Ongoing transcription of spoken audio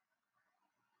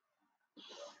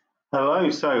Hello,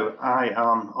 so I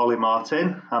am Oli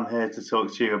Martin. I'm here to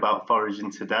talk to you about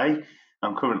foraging today.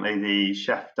 I'm currently the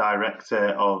chef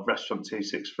director of Restaurant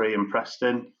 263 in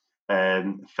Preston,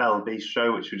 Fell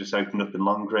Bistro, which we just opened up in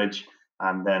Longridge,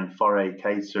 and then Foray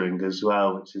Catering as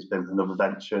well, which has been another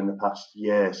venture in the past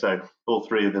year. So all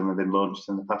three of them have been launched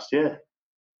in the past year.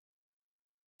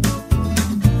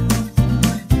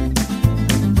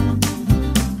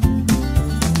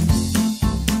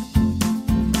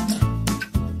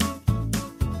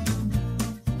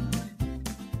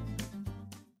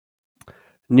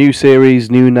 New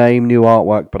series, new name, new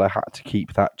artwork, but I had to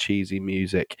keep that cheesy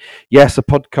music. Yes, a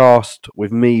podcast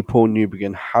with me, Paul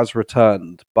Newbegin, has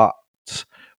returned, but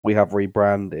we have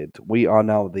rebranded. We are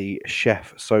now the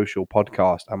Chef Social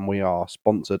Podcast, and we are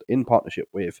sponsored in partnership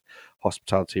with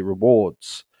Hospitality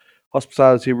Rewards.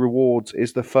 Hospitality Rewards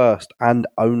is the first and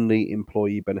only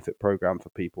employee benefit program for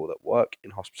people that work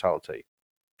in hospitality.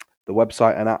 The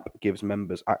website and app gives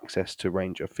members access to a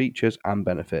range of features and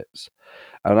benefits.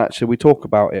 And actually, we talk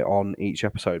about it on each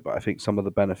episode, but I think some of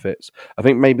the benefits, I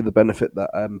think maybe the benefit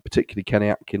that particularly Kenny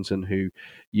Atkinson, who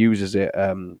uses it,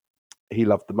 he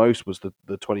loved the most was the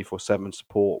 24/7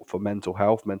 support for mental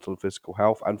health, mental and physical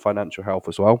health, and financial health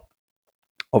as well.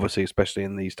 Obviously, especially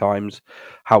in these times,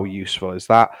 how useful is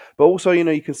that? But also,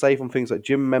 you can save on things like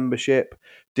gym membership,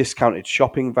 discounted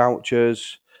shopping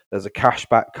vouchers. There's a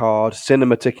cashback card,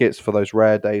 cinema tickets for those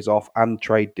rare days off, and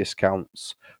trade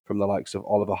discounts from the likes of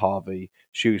Oliver Harvey,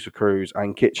 Shoes for Crews,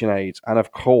 and KitchenAids. And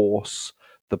of course,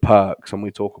 the perks. And we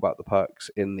talk about the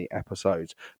perks in the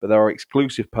episodes. But there are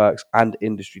exclusive perks and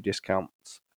industry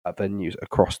discounts at venues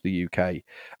across the UK.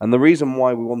 And the reason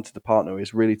why we wanted to partner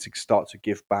is really to start to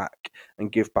give back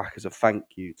and give back as a thank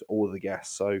you to all the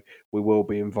guests. So we will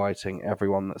be inviting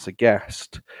everyone that's a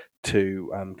guest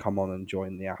to come on and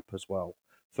join the app as well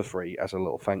for free as a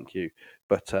little thank you.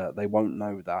 But they won't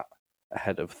know that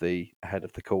ahead of the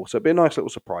call. So it'll be a nice little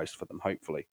surprise for them,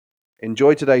 hopefully.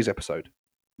 Enjoy today's episode.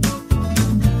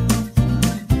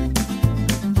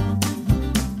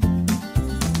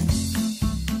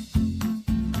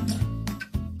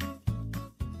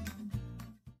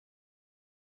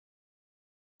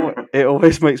 It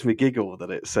always makes me giggle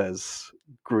that it says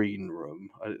green room,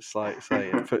 and it's like say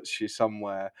it puts you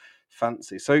somewhere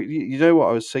fancy. So you know what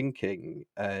I was thinking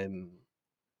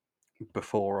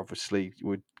before, obviously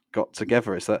we got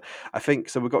together, is that I think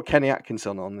so. We've got Kenny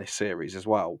Atkinson on this series as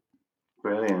well,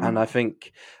 Brilliant. and I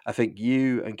think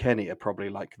you and Kenny are probably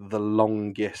like the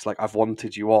longest. Like I've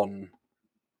wanted you on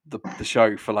the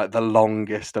show for like the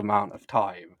longest amount of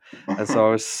time, and so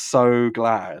I was so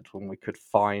glad when we could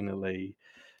finally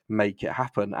make it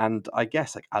happen. And I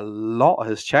guess like a lot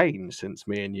has changed since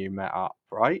me and you met up,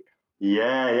 right?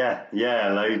 Yeah.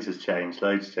 Loads has changed.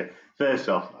 Loads has changed. First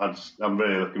off, I'm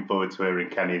really looking forward to hearing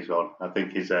Kenny's one. I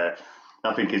think he's a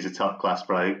top class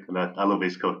bloke, and I love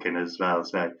his cooking as well.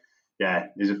 So yeah,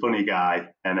 he's a funny guy,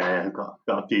 and I've got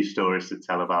a few stories to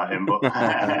tell about him, but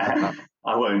I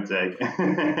won't do.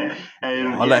 Yeah,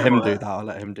 I'll let Yeah, him do but that. I'll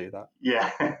let him do that.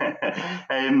 yeah,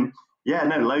 yeah.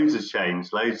 No, loads has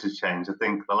changed. Loads has changed. I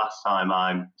think the last time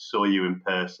I saw you in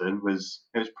person was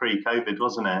pre-COVID,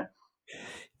 wasn't it?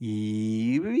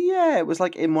 Yeah, it was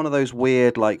like in one of those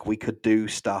weird, like we could do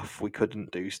stuff, we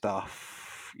couldn't do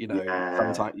stuff. Yeah.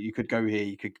 Sometimes you could go here,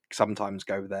 you could sometimes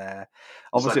go there.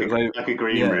 It's Obviously, it was like a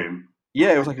green yeah, room.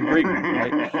 yeah, it was like a green room,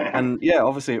 right? And yeah,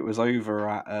 obviously it was over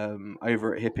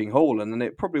at Hipping Hall, and then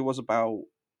it probably was about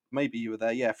maybe you were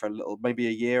there, yeah, for a little, maybe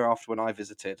a year after when I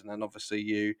visited, and then obviously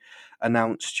you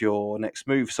announced your next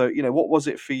move. So what was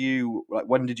it for you? Like,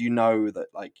 when did you know that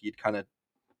like you'd kind of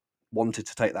wanted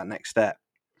to take that next step?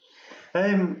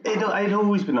 It'd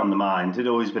always been on the mind. It'd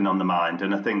always been on the mind,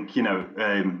 and I think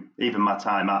even my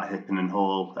time at Hipping and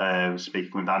Hall,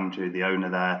 speaking with Andrew, the owner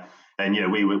there, and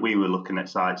we were looking at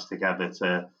sites together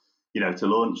to to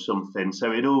launch something.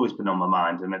 So it'd always been on my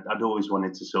mind, and I'd always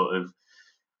wanted to sort of,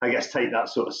 I guess, take that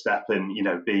sort of step and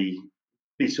be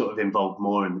sort of involved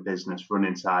more in the business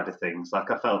running side of things. Like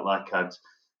I felt like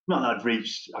I'd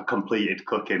reached a completed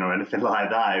cooking or anything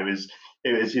like that.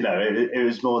 It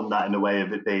was more than that in a way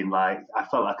of it being like I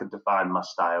felt like I could define my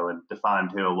style and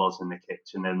defined who I was in the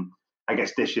kitchen, and I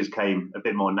guess dishes came a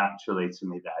bit more naturally to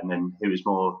me then, and it was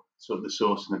more sort of the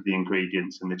sourcing of the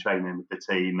ingredients and the training of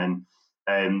the team, and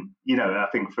I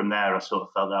think from there I sort of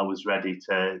felt that I was ready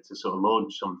to sort of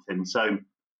launch something. So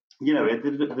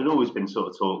there'd always been sort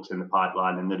of talks in the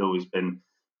pipeline, and there'd always been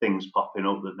things popping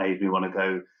up that made me want to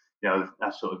go.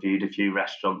 I've sort of viewed a few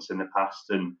restaurants in the past,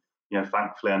 and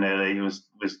thankfully, I nearly was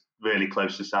really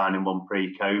close to signing one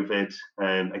pre-COVID.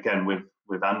 Again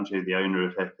with Andrew, the owner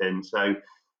of Hippin. So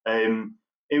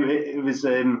it was,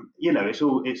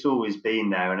 it's always been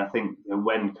there, and I think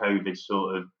when COVID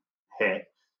sort of hit,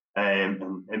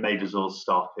 and it made us all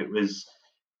stop, it was,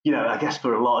 I guess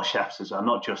for a lot of chefs as well,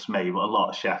 not just me, but a lot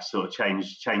of chefs sort of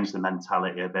changed the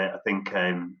mentality a bit. I think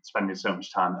spending so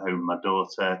much time at home with my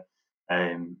daughter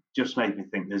just made me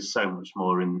think there's so much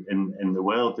more in the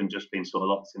world than just being sort of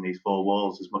locked in these four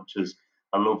walls. As much as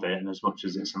I love it, and as much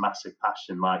as it's a massive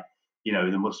passion, like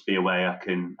there must be a way I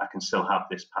can still have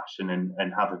this passion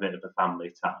and have a bit of a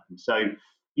family time. So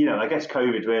I guess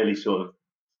COVID really sort of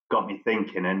got me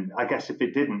thinking, and I guess if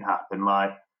it didn't happen,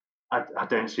 like I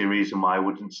don't see a reason why I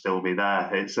wouldn't still be there.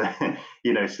 It's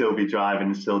still be driving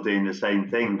and still doing the same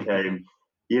thing.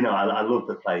 I love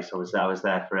the place. I was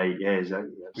there for 8 years. I've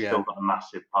still Yeah, got a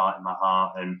massive part in my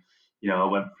heart, and I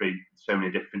went through so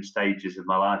many different stages of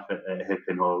my life at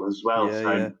Hipping Hall as well. yeah,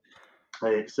 So yeah,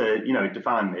 it's it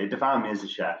defined me. It defined me as a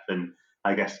chef, and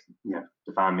I guess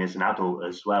defined me as an adult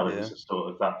as well. It yeah. was a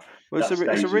sort of that Well, that it's a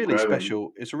stage of really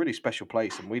growing. special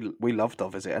place, and we loved our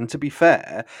visit. And to be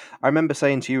fair, I remember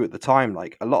saying to you at the time,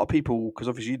 like a lot of people, because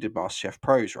obviously you did MasterChef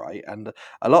Pros, right? And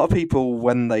a lot of people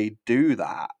when they do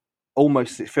that,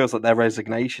 almost it feels like their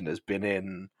resignation has been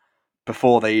in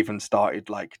before they even started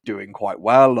like doing quite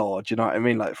well, or do you know what I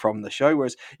mean? Like from the show,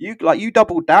 whereas you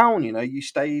doubled down, you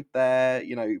stayed there,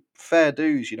 fair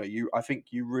dues, I think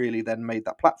you really then made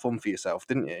that platform for yourself,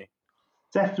 didn't you?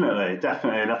 Definitely,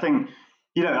 definitely. And I think,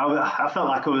 I felt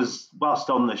like I was, whilst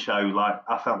on the show, like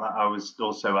I felt like I was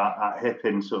also at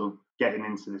Hipping, sort of getting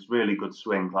into this really good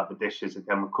swing. Like the dishes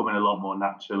again were coming a lot more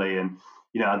naturally, and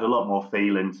I had a lot more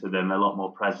feeling to them, a lot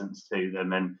more presence to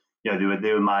them, and they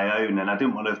were my own. And I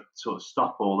didn't want to sort of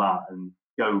stop all that and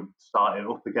go start it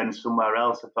up again somewhere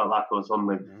else. I felt like I was on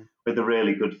Mm. with a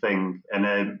really good thing, and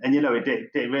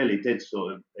it really did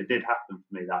sort of it did happen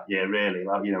for me that year. Really,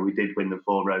 like we did win the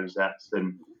four rosettes,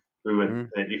 and we were Mm.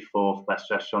 34th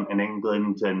best restaurant in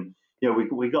England, and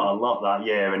we got a lot that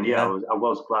year. And Yeah. I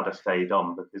was glad I stayed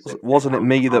on because it Wasn't it helped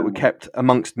me that we define me. kept,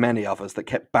 amongst many others, that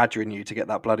kept badgering you to get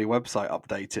that bloody website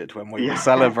updated when we were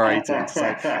celebrating to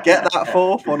say, get that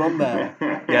fourth one on there?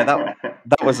 Yeah,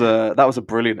 that was a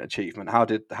brilliant achievement. How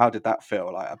did that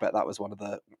feel? Like, I bet that was one of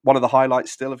the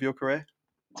highlights still of your career.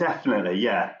 Definitely,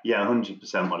 yeah, yeah,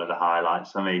 100% one of the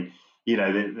highlights. I mean,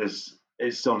 there's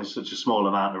it's only such a small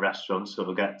amount of restaurants sort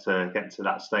of get to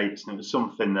that status, and it was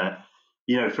something that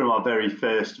from our very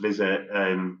first visit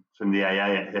from the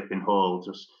AA at Hipping Hall,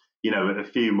 just a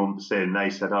few months in, they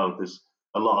said, "Oh, there's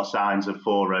a lot of signs of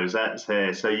four rosettes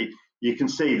here." So you can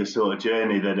see the sort of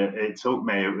journey that it took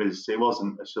me. It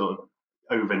wasn't a sort of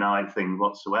overnight thing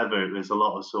whatsoever. It was a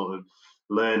lot of sort of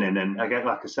learning, and again,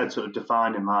 like I said, sort of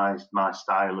defining my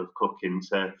style of cooking,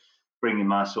 to bringing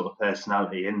my sort of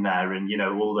personality in there, and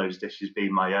all those dishes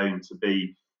being my own, to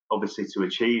be obviously to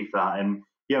achieve that. And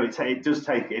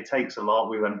it takes a lot.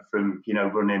 We went from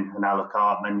running an a la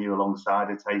carte menu alongside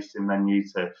a tasting menu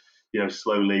to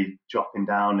slowly dropping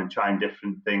down and trying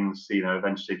different things,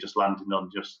 eventually just landing on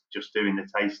just doing the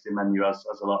tasting menu, as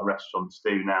a lot of restaurants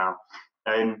do now.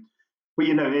 But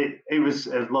it was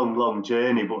a long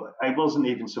journey, but it wasn't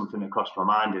even something that crossed my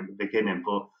mind in the beginning.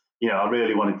 But I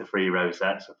really wanted the three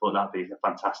rosettes. I thought that'd be a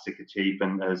fantastic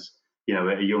achievement. As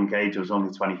at a young age, I was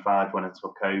only 25 when I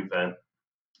took over.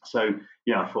 So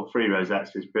I thought three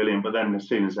rosettes is brilliant. But then as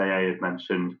soon as AA had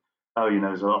mentioned, oh,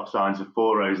 there's a lot of signs of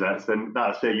four rosettes, then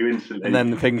that's it. You And instantly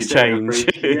then things you don't change.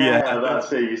 appreciate. Yeah. Yeah,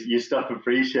 that's it. You stop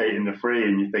appreciating the three,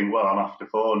 and you think, well, I'm after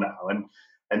four now,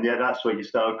 and yeah, that's what you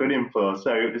start gunning for.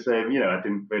 So it was, I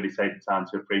didn't really take the time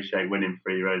to appreciate winning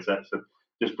three rosettes. So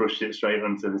just brushed it straight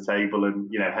onto the table, and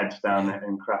heads down Yeah.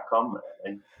 and crack on.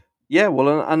 Really. Yeah,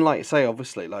 well, and like you say,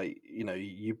 obviously, like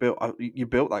you built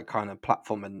that kind of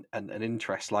platform and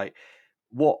interest. Like,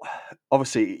 what?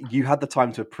 Obviously, you had the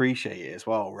time to appreciate it as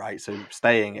well, right? So,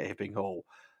 staying at Hipping Hall,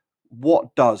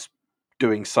 what does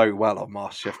doing so well on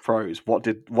MasterChef Pros? What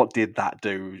did that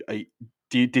do?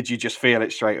 Did you just feel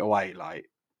it straight away? Like,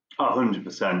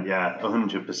 100%, yeah,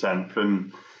 100%.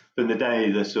 From the day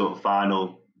the sort of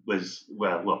final was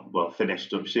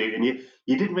finished up shooting,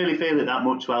 you didn't really feel it that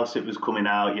much whilst it was coming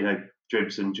out.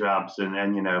 Dribs and drabs, and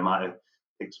then might have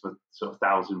picked up sort of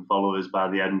 1,000 followers by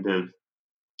the end of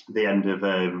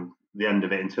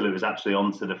it, until it was actually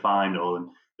on to the final, and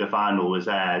the final was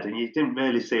aired, and you didn't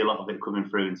really see a lot of it coming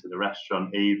through into the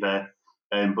restaurant either.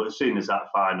 But as soon as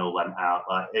that final went out,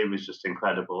 like it was just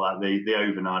incredible. Like the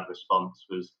overnight response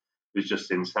was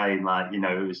just insane. Like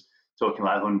it was talking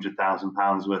like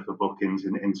 £100,000 worth of bookings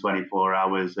in 24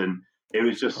 hours, and it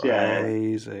was that's just, yeah,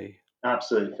 crazy.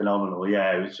 absolutely phenomenal.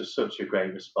 Yeah, it was just such a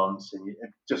great response, and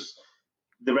just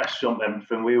the restaurant went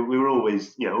from, we were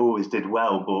always always did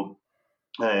well, but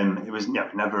It was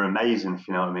never amazing, if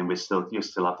you know what I mean. You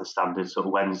still have the standard sort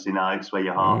of Wednesday nights where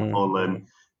you're half full, and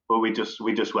but we just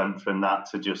went from that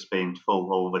to just being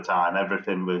full all the time.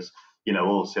 Everything was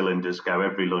all cylinders go.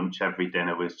 Every lunch, every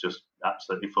dinner was just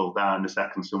absolutely full down. The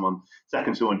second someone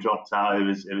dropped out, it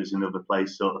was another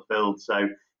place sort of filled. So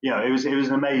it was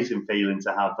an amazing feeling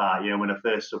to have that. When I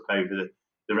first took over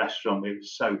the restaurant, it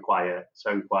was so quiet,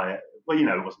 so quiet. Well,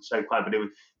 it wasn't so quiet, but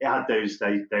it had those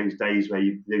days where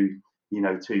you do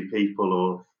two people,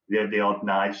 or the odd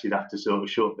nights you'd have to sort of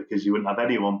shut because you wouldn't have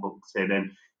anyone booked in.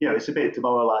 And, it's a bit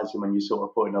demoralising when you're sort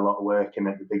of putting a lot of work in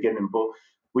at the beginning, but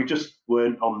we just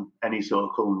weren't on any sort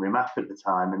of culinary map at the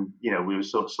time. And, we were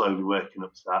sort of slowly working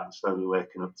up to that and slowly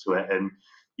working up to it. And,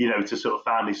 to sort of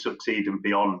finally succeed and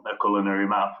be on a culinary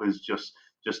map was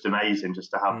just amazing, just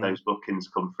to have those bookings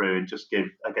come through and just give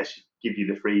you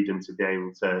the freedom to be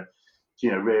able to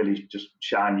really just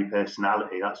shine your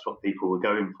personality. That's what people were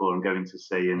going for and going to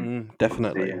see. And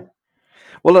definitely.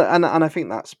 Well, and I think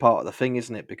that's part of the thing,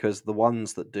 isn't it? Because the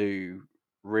ones that do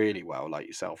really well, like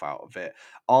yourself, out of it,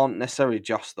 aren't necessarily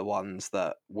just the ones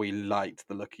that we liked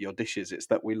the look of your dishes. It's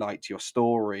that we liked your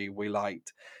story. We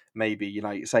liked maybe,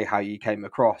 you say how you came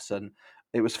across. And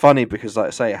it was funny because, like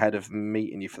I say, ahead of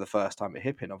meeting you for the first time at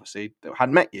Hipping, obviously, I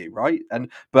hadn't met you, right?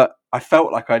 But I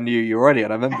felt like I knew you already,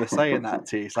 and I remember saying that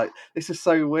to you. It's like, this is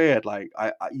so weird. Like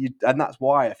and that's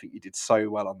why I think you did so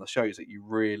well on the shows, that you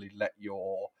really let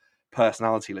your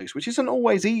personality loose, which isn't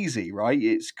always easy, right?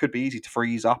 It could be easy to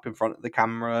freeze up in front of the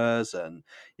cameras, and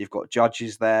you've got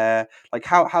judges there. Like,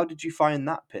 how did you find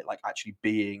that bit, like actually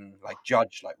being like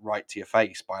judged, like right to your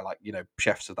face by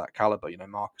chefs of that caliber?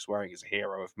 Marcus Waring is a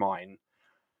hero of mine.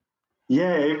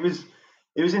 Yeah, it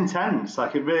was intense.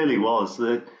 Like, it really was.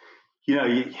 That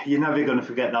you're never going to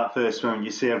forget that first moment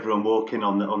you see everyone walking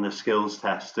on the skills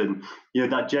test, and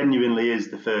that genuinely is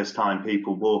the first time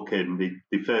people walk in,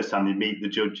 the first time they meet the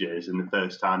judges, and the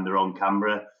first time they're on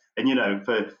camera. And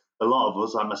for a lot of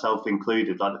us, like myself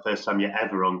included, like the first time you're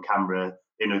ever on camera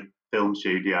in a film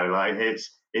studio, like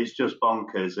it's just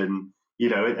bonkers. And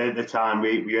at the time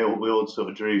we all sort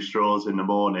of drew straws in the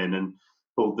morning and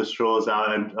pulled the straws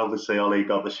out, and obviously Ollie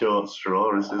got the short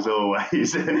straw as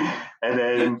always. And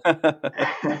then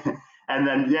and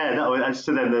then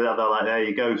so then they're like, there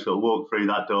you go, sort of walk through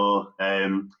that door,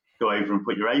 go over and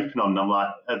put your apron on. And I'm like,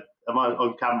 am I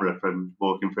on camera from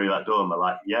walking through that door? And they're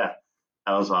like, yeah.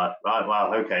 I was like, right,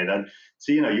 wow, okay then.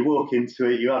 So you walk into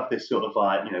it, you have this sort of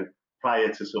like, prior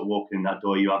to sort of walking in that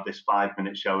door, you have this 5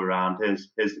 minute show around. Here's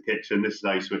the kitchen. This is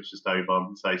how you switch the stove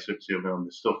on. This is how you switch the oven on.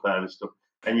 The stuff there, the stuff.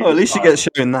 And at least you get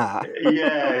shown that.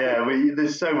 Yeah.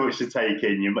 There's so much to take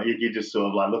in. You're just sort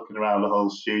of like looking around the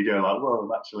whole studio, like, whoa,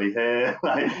 I'm actually here.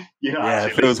 Like, you're not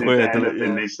actually listening weird, to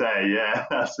anything they say. Yeah,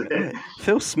 that's it. It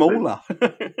feels smaller.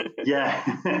 Yeah,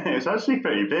 it's actually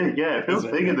pretty big. Yeah, it feels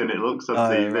bigger than it looks on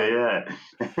TV. Right.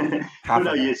 Yeah, but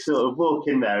no, you sort of walk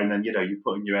in there, and then you're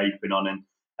putting your apron on,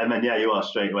 and then you are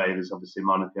straight away. There's obviously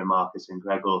Monica, Marcus, and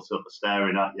Greg all sort of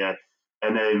staring at you,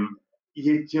 and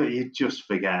you just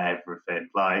forget everything.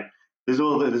 Like,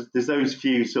 there's those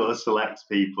few sort of select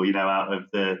people, out of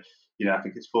the I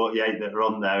think it's 48 that are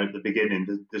on there at the beginning.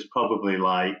 There's probably,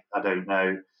 like, I don't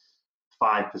know,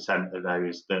 5% of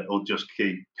those that will just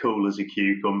keep cool as a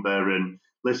cucumber and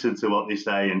listen to what they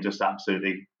say and just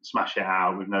absolutely smash it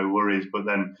out with no worries. But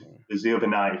then there's the other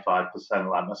 95%,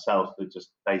 like myself, that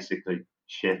just basically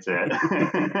shit it.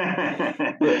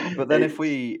 but then if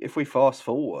we fast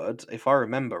forward, if I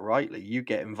remember rightly, you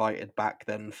get invited back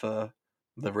then for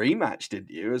the rematch,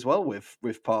 didn't you, as well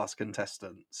with past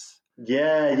contestants?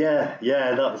 Yeah,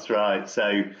 that's right.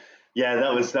 So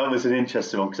that was an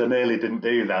interesting one, because I nearly didn't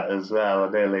do that as well. I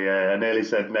nearly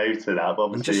said no to that, but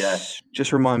obviously,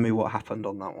 just remind me what happened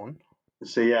on that one.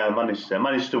 So I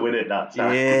managed to win it that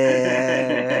time.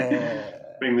 Yeah.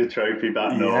 Bring the trophy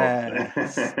back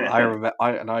north. I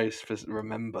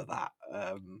remember that.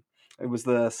 It was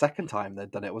the second time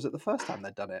they'd done it. Was it the first time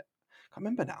they'd done it? I can't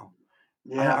remember now.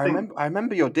 Yeah, I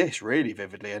remember your dish really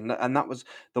vividly, and that was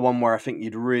the one where I think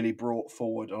you'd really brought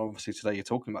forward. And obviously today you're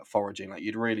talking about foraging, like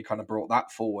you'd really kind of brought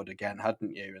that forward again,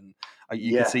 hadn't you? And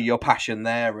you could see your passion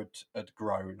there had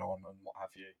grown on, and what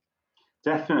have you.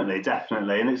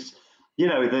 Definitely, and it's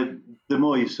the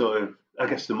more you sort of, I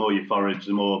guess, the more you forage,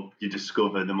 the more you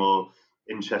discover, the more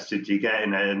interested you get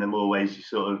in it, and the more ways you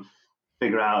sort of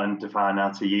figure out and define how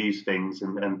to use things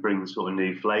and bring sort of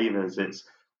new flavors. It's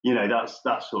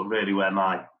that's sort of really where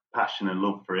my passion and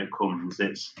love for it comes.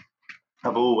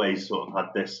 I've always sort of had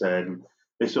this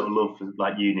sort of love for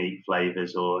like unique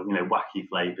flavors, or wacky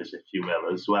flavors, if you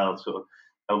will, as well. Sort of,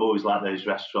 I've always liked those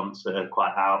restaurants that are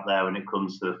quite out there when it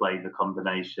comes to the flavor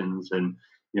combinations, and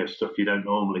stuff you don't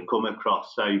normally come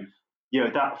across. So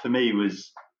that for me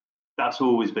that's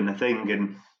always been a thing.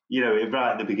 And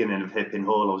right at the beginning of Hipping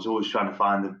Hall, I was always trying to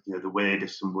find the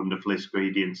weirdest and wonderfulest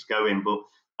ingredients going, but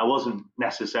I wasn't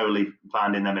necessarily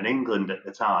finding them in England at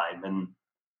the time. And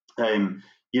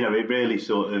it really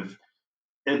sort of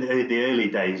in the early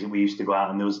days, we used to go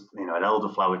out and there was an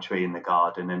elderflower tree in the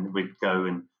garden, and we'd go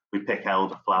and we'd pick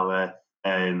elderflower.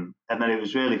 And then it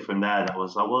was really from there that I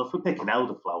was like, well, if we're picking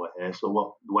elderflower here,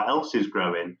 so what else is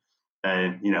growing?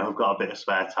 I've got a bit of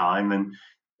spare time, and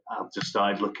I've just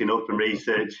started looking up and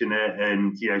researching it,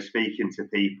 and speaking to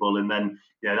people, and then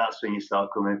that's when you start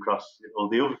coming across all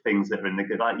the other things that are in the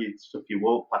good, like stuff you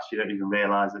walk past, you don't even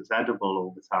realise it's edible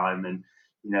all the time, and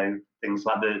things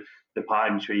like the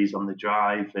pine trees on the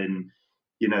drive, and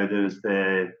we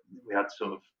had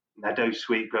sort of meadow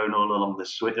sweet growing all along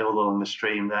the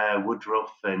stream there,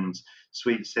 woodruff and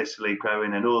sweet Sicily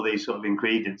growing, and all these sort of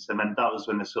ingredients, and then that was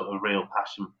when the sort of real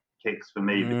passion kicks for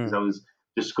me, because I was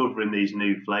discovering these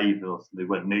new flavours. They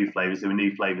weren't new flavours; they were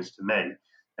new flavours to me.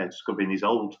 Discovering these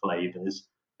old flavours,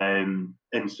 and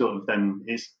sort of then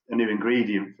it's a new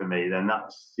ingredient for me. Then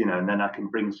that's and then I can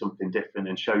bring something different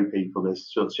and show people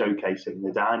this, sort of showcase it in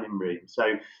the dining room. So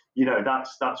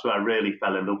that's where I really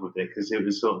fell in love with it, because it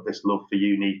was sort of this love for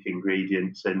unique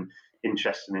ingredients and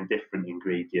interesting in different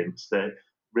ingredients that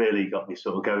really got me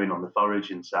sort of going on the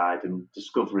foraging side and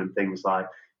discovering things like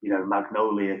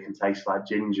magnolia can taste like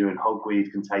ginger, and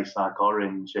hogweed can taste like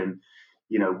orange, and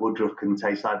woodruff can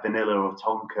taste like vanilla or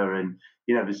tonka, and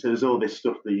there's all this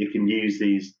stuff that you can use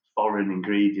these foreign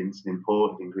ingredients and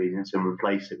imported ingredients and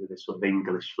replace it with this sort of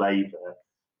English flavour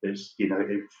that's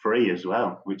free as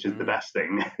well, which is the best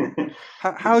thing.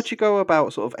 How do you go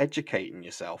about sort of educating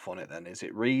yourself on it then? Is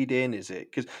it reading? Is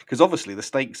it because obviously the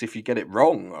stakes if you get it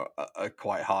wrong are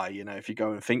quite high. If you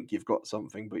go and think you've got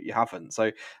something but you haven't.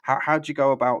 So how do you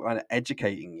go about kind of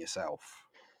educating yourself?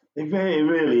 It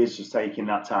really is just taking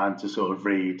that time to sort of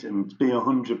read and be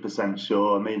 100%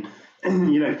 sure. I mean,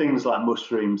 things like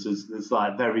mushrooms, there's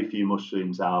like very few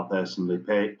mushrooms I'll personally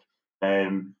pick.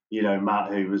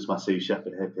 Matt, who was my sous chef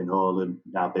at Hipping Hall and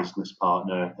now business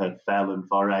partner at Fell and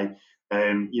Foray,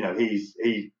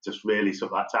 he just really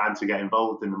took that time to get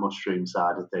involved in the mushroom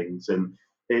side of things. And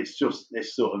it's just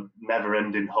this sort of never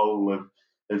ending hole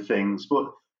of things.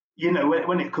 But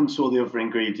when it comes to all the other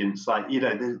ingredients, like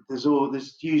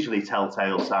there's usually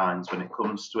telltale signs when it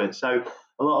comes to it. So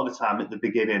a lot of the time at the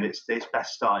beginning, it's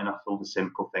best starting off with the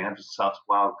simple thing. I just start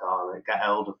wild garlic, get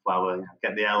elderflower,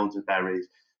 get the elderberries,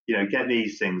 get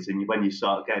these things. And when you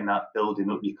start getting that, building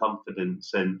up your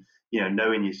confidence and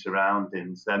knowing your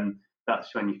surroundings, then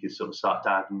that's when you can sort of start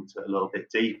diving into it a little bit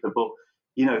deeper. But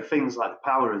things like the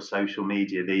power of social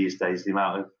media these days, the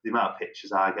amount of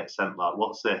pictures I get sent, like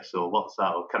what's this or what's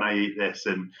that, or can I eat this?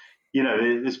 And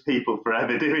there's people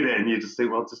forever doing it, and you just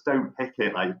think, well, just don't pick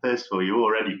it. Like, first of all, you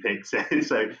already picked it,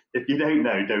 so if you don't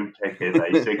know, don't pick it.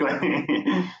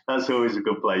 Basically, that's always a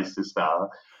good place to start.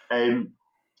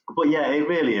 But yeah, it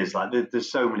really is like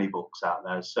there's so many books out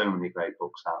there, so many great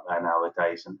books out there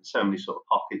nowadays, and so many sort of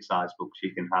pocket-sized books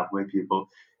you can have with you. But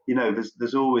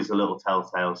there's always a little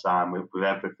telltale sign with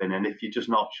everything, and if you're just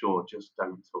not sure, just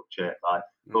don't touch it. Like,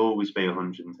 always be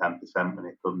 110% when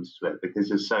it comes to it, because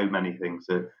there's so many things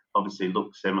that obviously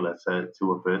look similar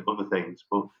to other things.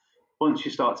 But once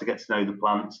you start to get to know the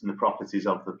plants and the properties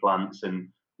of the plants and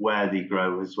where they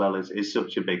grow as well, is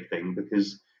such a big thing,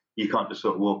 because you can't just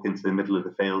sort of walk into the middle of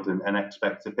the field and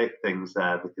expect to pick things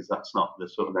there, because that's not the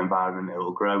sort of environment it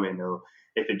will grow in. Or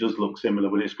if it does look similar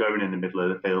when it's growing in the middle of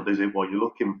the field, is it what you're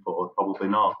looking for? Probably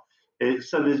not.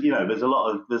 So there's a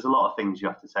lot of things you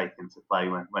have to take into play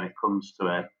when it comes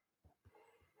to it.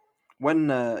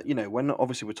 When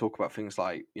obviously we talk about things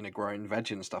like growing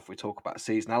veg and stuff, we talk about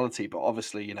seasonality, but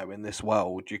obviously in this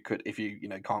world you could, if you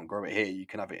can't grow it here, you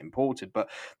can have it imported. But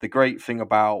the great thing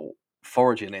about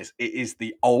foraging is it is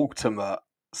the ultimate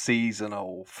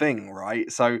seasonal thing,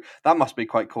 right? So that must be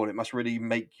quite cool. It must really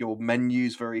make your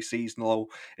menus very seasonal.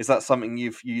 Is that something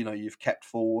you've kept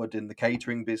forward in the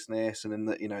catering business and in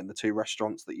the in the two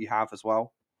restaurants that you have as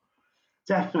well?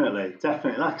 Definitely.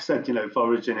 Like I said,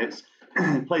 foraging, it's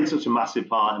played such a massive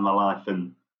part in my life,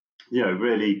 and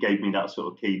really gave me that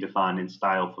sort of key defining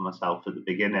style for myself at the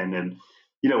beginning.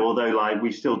 And although like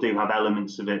we still do have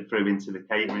elements of it through into the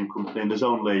catering company, and there's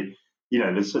only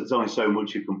there's only so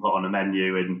much you can put on a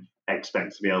menu and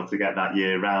expect to be able to get that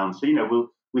year round. So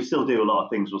we still do a lot of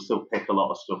things. We'll still pick a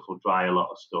lot of stuff. We'll dry a lot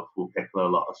of stuff. We'll pickle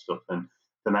a lot of stuff and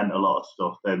ferment a lot of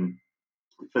stuff. And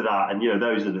for that, and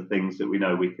those are the things that we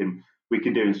know we can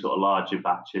do in sort of larger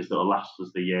batches that will last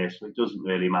us the year. So it doesn't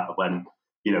really matter when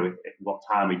what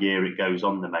time of year it goes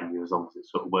on the menu, as long as it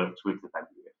sort of works with the menu,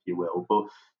 if you will. But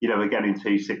again in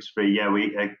 263,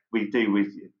 we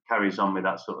carries on with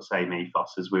that sort of same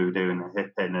ethos as we were doing the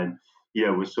hipping, and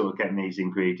we're sort of getting these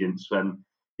ingredients when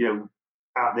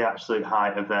at the absolute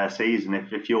height of their season.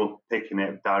 If you're picking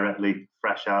it directly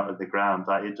fresh out of the ground,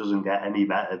 like, it doesn't get any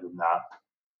better than that.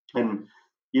 And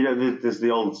there's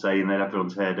the old saying that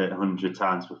everyone's heard it 100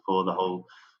 times before, the whole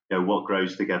what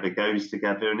grows together goes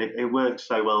together, and it works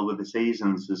so well with the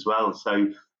seasons as well. So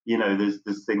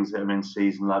there's things that are in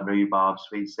season like rhubarb,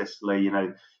 sweet Sicily,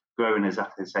 growing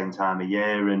exactly the same time of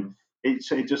year, and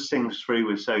it just sings through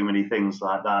with so many things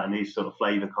like that, and these sort of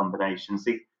flavour combinations.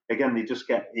 They just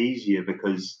get easier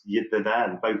because they're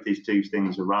there. Both these two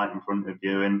things are right in front of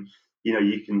you, and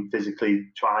you can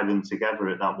physically try them together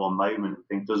at that one moment and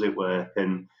think, does it work?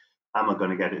 And am I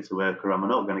going to get it to work, or am I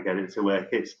not going to get it to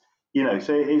work? It's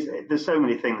so there's so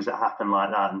many things that happen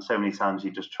like that, and so many times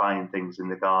you're just trying things in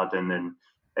the garden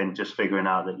and just figuring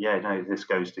out that this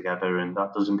goes together and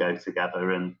that doesn't go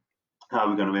together, and how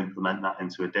we're going to implement that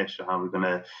into a dish, or how we're going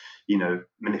to,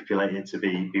 manipulate it to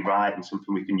be right and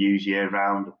something we can use year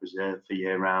round or preserve for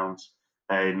year round.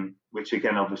 Which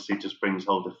again, obviously, just brings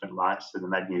whole different lights to the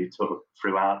menu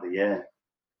throughout the year.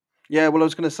 Yeah, well, I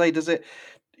was going to say, does it,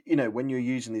 when you're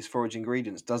using these forage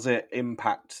ingredients, does it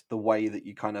impact the way that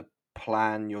you kind of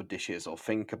plan your dishes or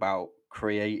think about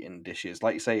creating dishes?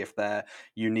 Like you say, if they're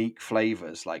unique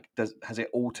flavors, like has it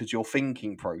altered your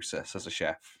thinking process as a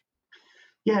chef?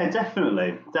 Yeah,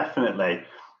 definitely.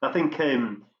 I think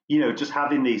just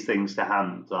having these things to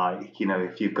hand, like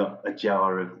if you've got a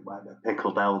jar of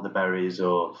pickled elderberries,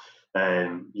 or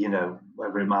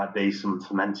whether it might be some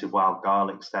fermented wild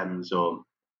garlic stems, or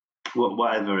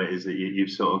whatever it is that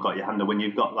you've sort of got your hand on, when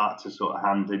you've got that to sort of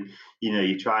hand, and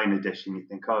you're trying a dish and you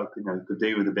think, oh, could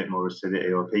do with a bit more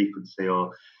acidity or piquancy,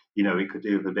 or it could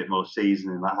do with a bit more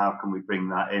seasoning. Like, how can we bring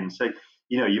that in? So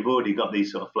you've already got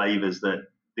these sort of flavors that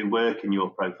they work in your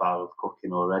profile of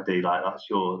cooking already. Like, that's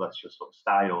your sort of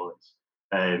style. It's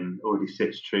already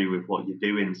sits true with what you're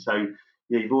doing. So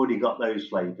you've already got those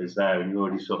flavors there, and you're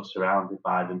already sort of surrounded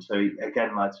by them. So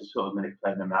again, like, to sort of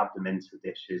manipulate them and add them into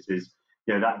dishes is,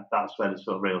 that's where the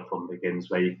sort of real fun begins,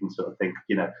 where you can sort of think,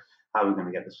 how are we going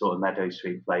to get the sort of meadow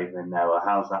sweet flavour in there, or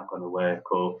how's that going to work,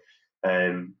 or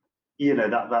that's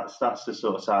the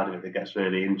sort of side of it that gets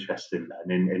really interesting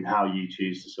then, in how you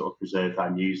choose to sort of preserve that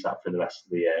and use that for the rest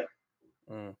of the year.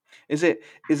 Is it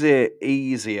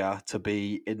easier to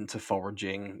be into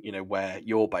foraging, where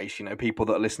you're based? People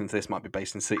that are listening to this might be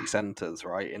based in city centres,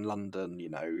 right? In London,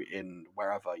 in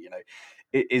wherever,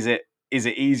 is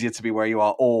it easier to be where you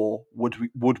are, or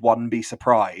would one be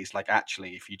surprised? Like,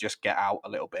 actually, if you just get out a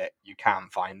little bit, you can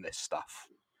find this stuff.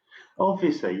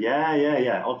 Obviously,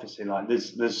 yeah. Obviously, like,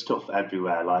 there's stuff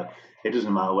everywhere. Like, it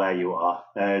doesn't matter where you are.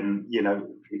 I can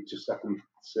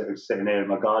sitting here in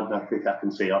my garden, I think I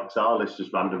can see oxalis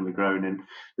just randomly growing in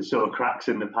the sort of cracks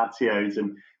in the patios,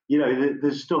 and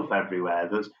there's stuff everywhere.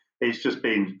 It's just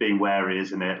being wary,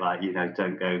 isn't it? Like,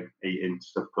 don't go eating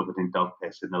stuff covered in dog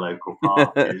piss in the local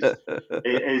park.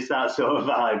 Is that sort of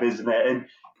vibe, isn't it? And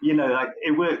like,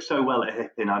 it works so well at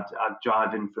Hipping. I'd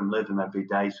drive in from Lytham every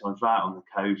day, so I was right on the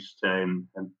coast. And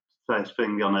first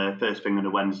thing on a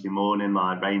Wednesday morning,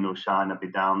 like, rain or shine, I'd be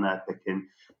down there picking,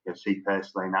 sea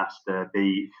purslane, aster,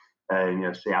 beet,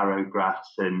 sea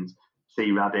arrowgrass, and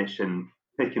sea radish, and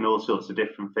picking all sorts of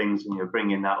different things, and you're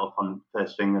bringing that up on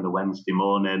first thing on a Wednesday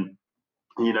morning.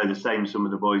 The same, some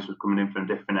of the boys were coming in from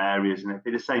different areas, and it'd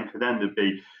be the same for them.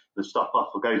 They'd stop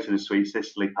off, or go to the Sweet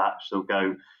Sicily patch, they'll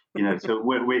go, to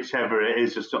whichever it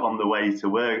is, just on the way to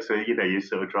work. So, you're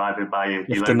sort of driving by your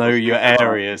You have to know your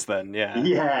areas then, yeah.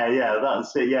 Yeah,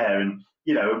 that's it, yeah. And,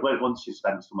 once you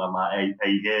spend somewhere like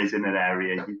 8 years in an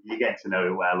area, you get to know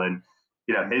it well. And,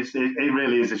 it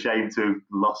really is a shame to have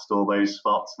lost all those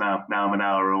spots now. Now I'm an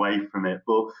hour away from it.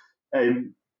 But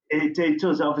it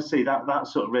does, obviously, that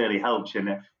sort of really helps you.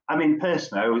 I mean,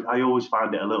 personally, I always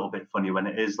find it a little bit funny when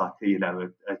it is like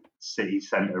a city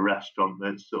centre restaurant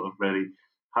that's sort of really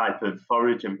hyper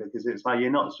foraging, because it's like, you're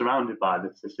not surrounded by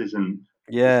this. This isn't.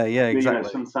 Yeah, exactly.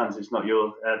 Sometimes it's not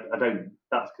your.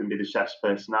 That can be the chef's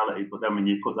personality, but then when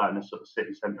you put that in a sort of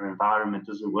city centre environment,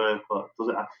 does it work, or does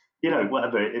it?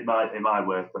 Whatever, it might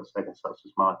work. I guess that's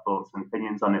just my thoughts and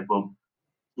opinions on it. But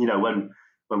when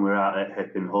we're out at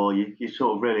Hipping Hall, you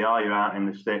sort of really are. You're out in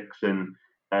the sticks, and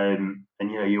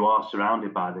you are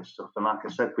surrounded by this stuff. And like I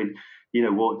said, we'd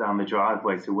walk down the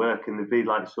driveway to work, and there'd be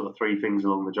like sort of 3 things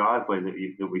along the driveway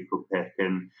that we could pick,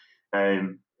 and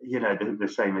the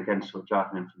same again, sort of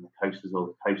driving in from the coast, as all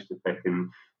the coast to pick,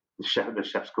 and the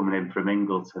chef's coming in from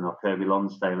Ingleton or Kirby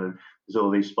Lonsdale, and there's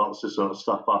all these spots to sort of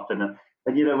stop off. And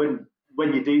you know,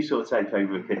 when you do sort of take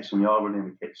over a kitchen, you are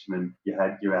running the kitchen, and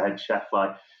you're a head chef.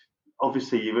 Like,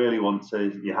 obviously, you really want to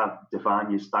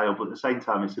define your style, but at the same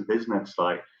time, it's a business.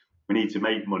 Like, we need to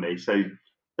make money, so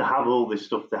to have all this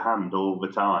stuff to hand all the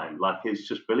time, like, it's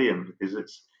just brilliant, because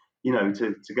it's, you know,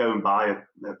 to go and buy a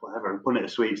punnet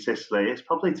of sweet Sicily, it's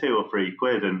probably £2 or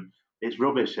 £3, and it's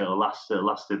rubbish. It'll last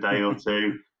a day or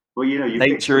two. Well, you know, you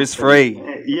pick Nature is something.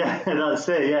 free. Yeah, that's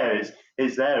it. Yeah,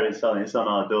 it's there. It's on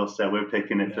our doorstep. We're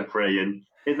picking it for free, and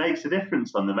it makes a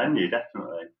difference on the menu,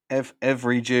 definitely.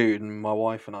 Every June, my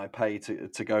wife and I pay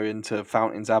to go into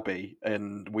Fountains Abbey,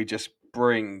 and we just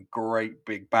bring great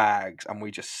big bags, and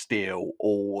we just steal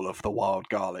all of the wild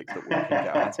garlic that we can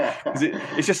get hands.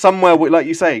 It's just somewhere, like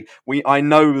you say, I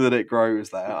know that it grows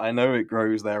there. I know it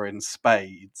grows there in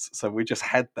spades, so we just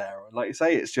head there. And like you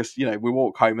say, it's just, you know, we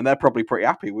walk home, and they're probably pretty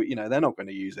happy. You know, they're not going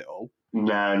to use it all.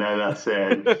 No, that's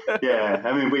it. Yeah,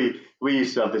 I mean, we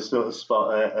used to have this sort of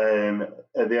spot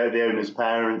at the owner's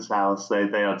parents' house. They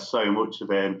had so much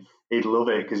of it, and he'd love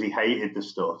it because he hated the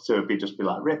stuff. So it'd just be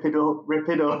like, rip it up.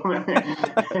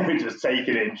 We're just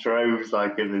taking it in troves,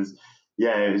 like it was.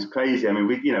 Yeah, it was crazy. I mean,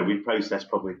 we processed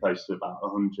probably close to about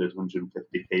 100,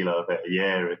 150 kilo of it a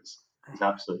year. It's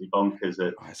absolutely bonkers.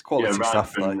 It's quality right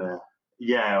stuff, from though.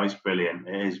 Yeah, it's brilliant.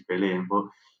 It is brilliant, but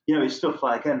you know, it's stuff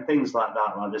like, and things like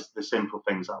that, like the simple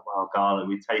things like wild garlic.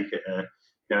 We take it at,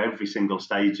 you know, every single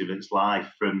stage of its life.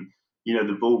 From, you know,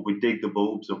 the bulb, we dig the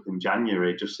bulbs up in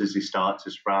January just as they start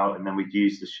to sprout, and then we'd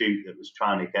use the shoot that was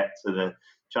trying to get to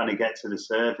the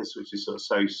surface, which is sort of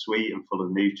so sweet and full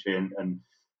of nutrient. And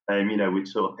you know, we'd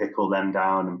sort of pickle them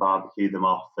down and barbecue them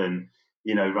off, and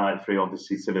you know, right through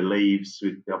obviously to the leaves.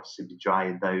 We'd obviously be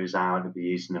drying those out and be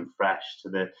using them fresh, to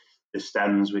the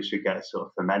stems, which would get sort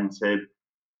of fermented.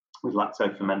 We'd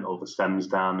lacto ferment all the stems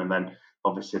down, and then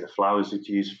obviously the flowers would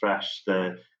use fresh.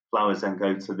 The flowers then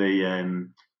go to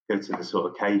the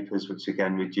sort of capers, which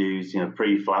again we'd use. You know,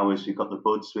 pre-flowers, we've got the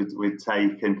buds we'd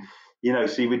take, and you know,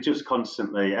 so we just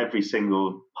constantly, every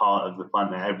single part of the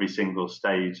plant at every single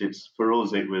stage. It's, for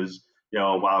us, it was, you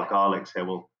know, wild garlic's here.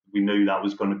 Well, we knew that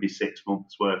was going to be 6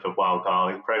 months worth of wild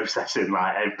garlic processing.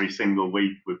 Like, every single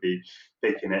week we'd be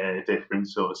picking it at a different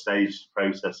sort of stage to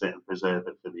process it and preserve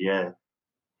it for the year.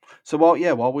 So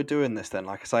while we're doing this, then,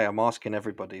 like I say, I'm asking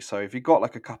everybody. So if you've got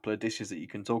like a couple of dishes that you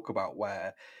can talk about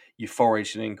where you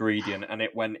foraged an ingredient and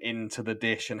it went into the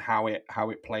dish, and how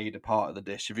it played a part of the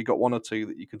dish, have you got one or two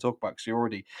that you can talk about? Because you're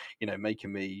already, you know,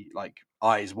 making me like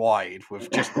eyes wide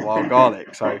with just the wild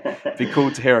garlic. So it'd be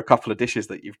cool to hear a couple of dishes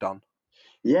that you've done.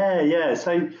 Yeah.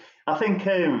 So I think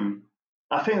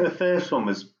the first one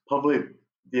was probably,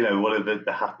 you know, one of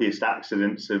the happiest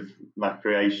accidents of my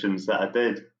creations that I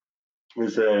did.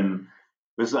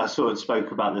 Was I sort of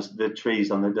spoke about the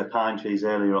trees on the pine trees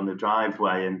earlier on the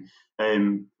driveway,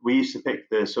 and we used to pick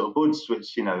the sort of buds,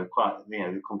 which, you know,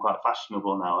 become quite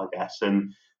fashionable now, I guess.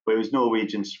 And but it was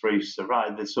Norwegian spruce. So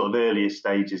right at the sort of earliest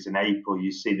stages in April,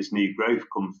 you see this new growth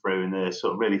come through, and the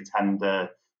sort of really tender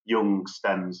young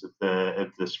stems of the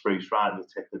spruce right at the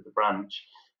tip of the branch.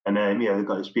 And you know, they've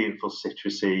got this beautiful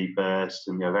citrusy burst,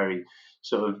 and, you know, very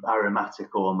sort of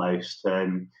aromatic almost.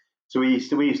 So we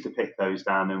used to pick those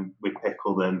down, and we'd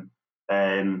pickle them.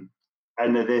 And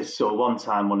there's sort of one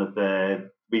time,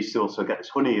 we used to also get this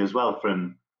honey as well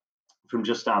from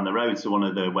just down the road. So one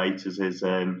of the waiters,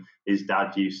 his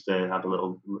dad used to have a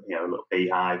little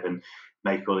beehive and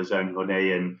make all his own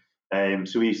honey, and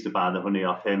so we used to buy the honey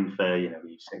off him for, you know,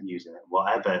 we used to using it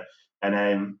whatever.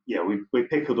 And you know, we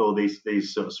pickled all these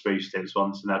sort of spruce sticks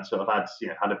once, and I'd sort of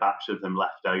had a batch of them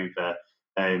left over.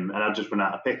 And I just run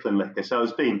out of pickling liquor, so I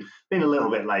was being a little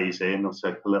bit lazy and also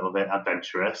a little bit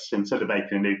adventurous. Instead of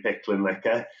making a new pickling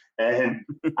liquor,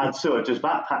 I'd sort of just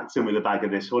backpacked him with a bag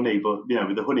of this honey. But, you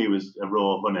know, the honey was a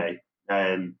raw honey,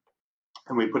 and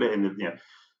we put it in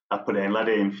I put it in, let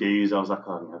it infuse. I was like,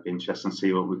 oh, it'd be interesting to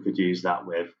see what we could use that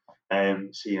with.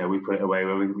 So, you know, we put it away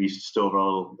where we used to store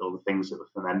all the things that were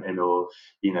fermenting, or,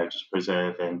 you know, just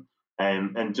preserving.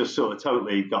 And just sort of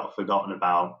totally got forgotten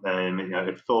about. You know, it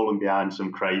had fallen behind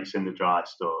some crates in the dry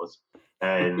stores,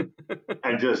 and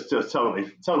just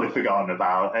totally forgotten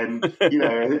about. And, you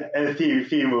know, a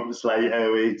few months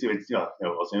later, we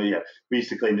used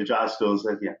to clean the dry stores,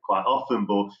 quite often,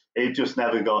 but it just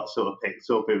never got sort of picked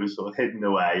up. It was sort of hidden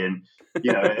away, and,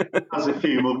 you know, as a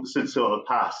few months had sort of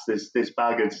passed, this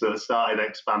bag had sort of started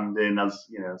expanding, as,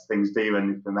 you know, as things do when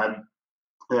you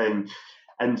ferment.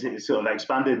 And it sort of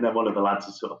expanded, and then one of the lads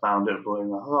had sort of found it,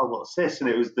 going, oh, what's this? And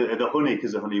it was the honey,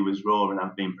 because the honey was raw and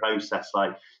hadn't been processed.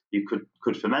 Like, you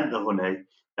could ferment the honey,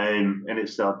 and it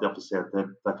still obviously had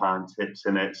the pine tips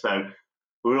in it. So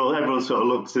everyone sort of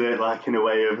looked at it like in a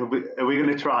way of, are we going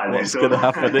to try What's this? going to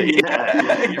happen?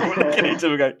 Yeah. You're looking at each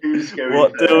other going, Who's going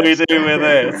what first? do we do with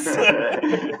this?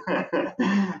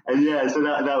 And yeah, so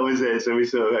that was it. So we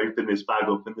sort of opened this bag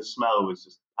up, and the smell was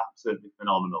just absolutely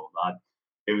phenomenal. Like,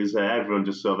 it was everyone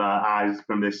just sort of eyes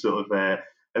from this sort of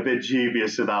a bit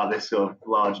dubious about this sort of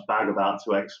large bag about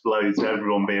to explode. So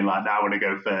everyone being like, "Now I want to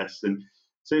go first." And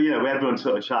so everyone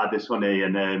sort of tried this honey,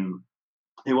 and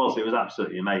it was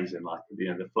absolutely amazing. Like,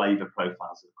 the flavour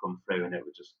profiles that come through, and it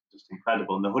was just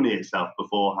incredible. And the honey itself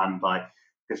beforehand, like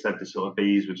I said, the sort of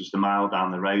bees were just a mile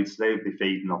down the road, so they would be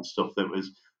feeding on stuff that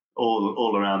was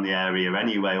all around the area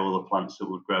anyway. All the plants that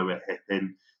would grow at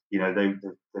Hippin, they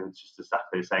were just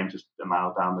exactly the same, just a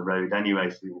mile down the road anyway.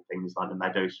 So things like the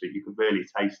meadow sweet, you could really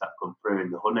taste that come through in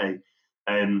the honey.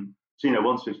 So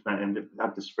once we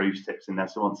had the spruce tips in there,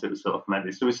 so once it was sort of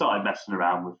fermented, so we started messing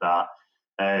around with that.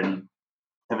 And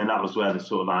then that was where the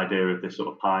sort of idea of this sort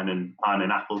of pine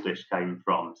and apple dish came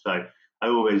from. So I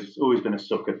always been a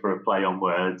sucker for a play on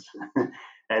words.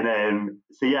 And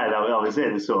so yeah, that was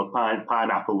it. The sort of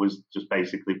pineapple was just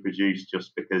basically produced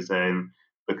just because I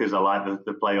like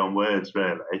the play on words,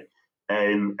 really.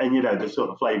 And the sort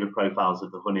of flavour profiles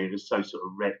of the honey, it was so sort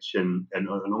of rich and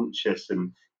unctuous,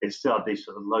 and it still had these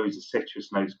sort of loads of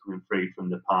citrus notes coming through from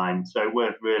the pine. So it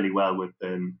worked really well with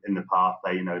in the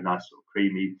parfait, nice sort of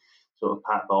creamy sort of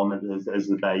pat bomb as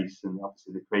the base, and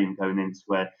obviously the cream going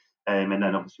into it. And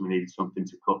then obviously we needed something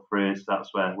to cut through, so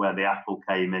that's where the apple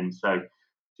came in. So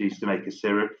we used to make a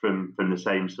syrup from the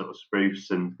same sort of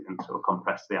spruce and sort of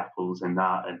compress the apples in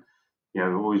that. And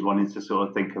always wanted to sort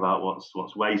of think about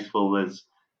what's wasteful.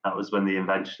 That was when the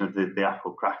invention of the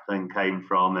apple crackling came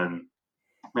from, and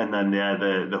then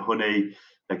the honey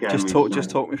again. Just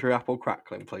talk me through apple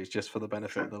crackling, please, just for the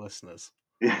benefit of the listeners.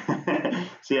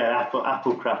 So yeah,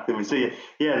 apple crackling. So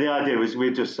yeah, the idea was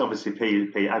we just obviously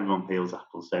everyone peels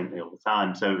apples, don't they, all the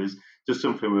time. So it was just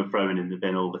something we were throwing in the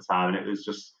bin all the time, and it was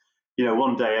just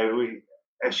one day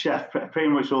a chef, pretty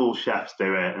much all chefs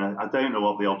do it, and I don't know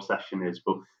what the obsession is,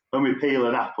 but when we peel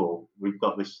an apple, we've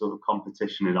got this sort of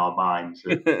competition in our minds.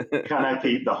 Can I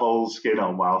keep the whole skin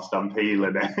on whilst I'm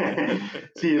peeling it?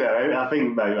 So, I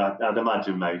think I'd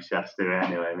imagine most chefs do it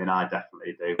anyway. I mean, I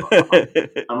definitely do.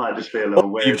 But I might just be a little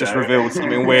weird. You've just revealed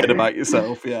something weird about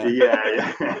yourself, yeah.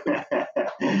 Yeah.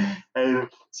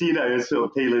 So, sort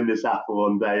of peeling this apple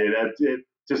one day, and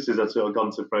just as I sort of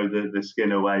gone to throw the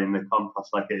skin away in the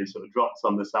compost, like it sort of dropped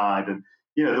on the side, and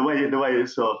the way it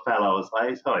sort of fell, I was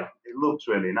like, it looks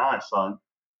really nice. Like,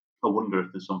 I wonder if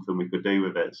there's something we could do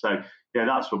with it. So yeah,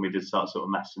 that's when we did start sort of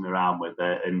messing around with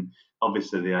it, and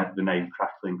obviously the name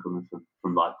crackling coming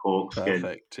from like pork skin.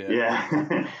 Perfect.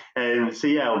 Yeah. So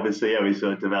yeah, obviously we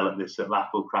sort of developed this sort of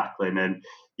apple crackling, and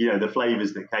the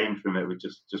flavours that came from it were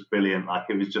just brilliant. Like,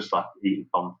 it was just like eating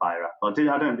bonfire apple.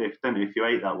 I don't know if you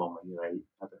ate that one when you ate.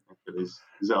 I don't know if it is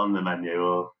it on the menu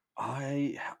or.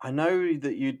 I know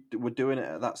that you were doing it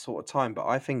at that sort of time, but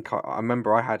I think I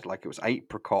remember I had it was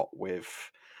apricot with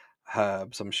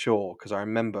herbs, I'm sure, because I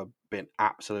remember being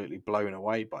absolutely blown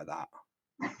away by that.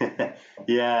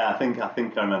 Yeah, I think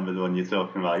I remember the one you're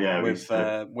talking about. Yeah,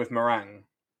 with meringue.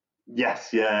 Yes,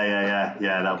 yeah.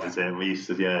 That was it. We used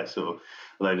to sort of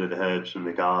load of the herbs from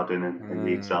the garden and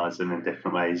utilise them in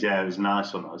different ways. Yeah, it was a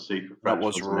nice one. That was super fresh. That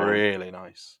was really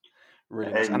nice.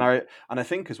 Really nice. And I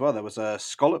think as well there was a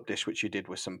scallop dish which you did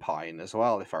with some pine as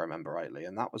well, if I remember rightly,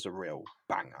 and that was a real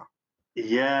banger.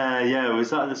 Yeah.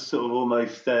 Was that the sort of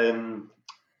almost the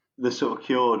sort of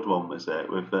cured one, was it,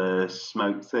 with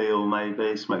smoked eel,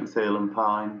 maybe smoked eel and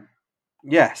pine?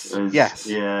 Yes. Yes.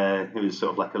 Yeah, it was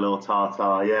sort of like a little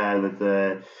tartare. Yeah,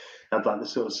 with had like the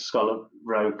sort of scallop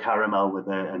roe caramel with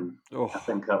it, and I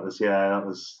think that was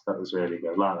really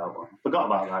good. Like that one. Forgot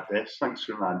about that dish. Thanks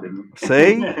for reminding me.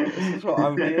 See, this is what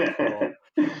I'm here for.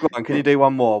 Go on, can you do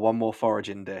one more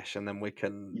foraging dish, and then we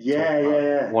can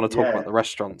want to talk about the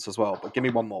restaurants as well. But give me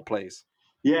one more, please.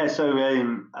 Yeah, so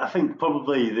I think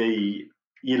probably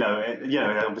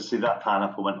obviously that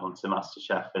pineapple went on to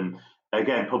MasterChef, and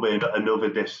again, probably another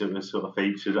dish that was sort of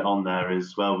featured on there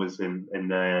as well was in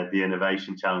the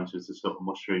innovation challenge, was the sort of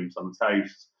mushrooms on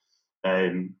toast.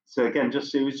 So again,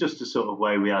 it was just a sort of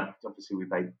way we had. Obviously, we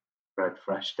bake bread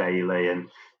fresh daily, and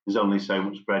there's only so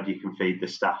much bread you can feed the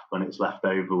staff when it's left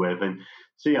over with. And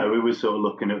so we were sort of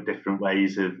looking at different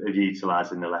ways of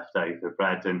utilising the leftover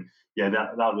bread. And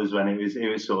that was when it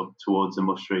was sort of towards the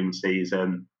mushroom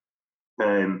season.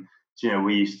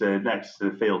 We used to, next to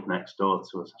the field next door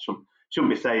to us. I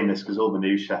shouldn't be saying this because all the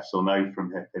new chefs will know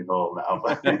from Hippin Hall now.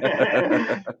 But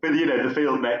the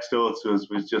field next door to us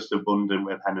was just abundant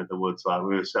with hen of the woods. Like,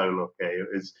 we were so lucky. It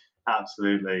was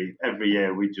absolutely every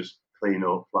year we just clean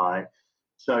up like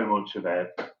so much of it.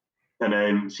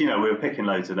 And so, we were picking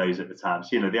loads of those at the time.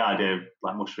 So, the idea of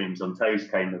like mushrooms on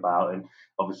toast came about, and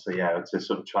obviously, to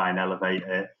sort of try and elevate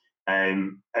it.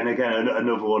 And again,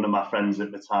 another one of my friends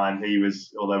at the time, he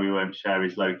was, although we won't share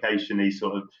his location, he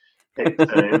sort of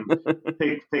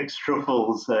picks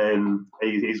truffles.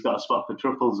 He's got a spot for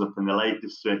truffles up in the Lake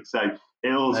District. So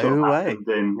it all sort of No way. happened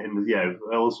it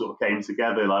all sort of came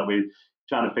together. Like, we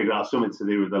trying to figure out something to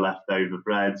do with the leftover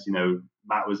breads.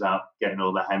 Matt was out getting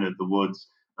all the hen of the woods.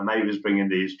 My mate was bringing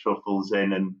these truffles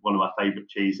in, and one of my favourite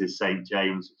cheeses, St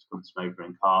James, which comes from over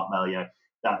in Cartmel.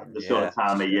 That the sort of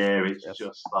time of year, it's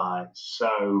just like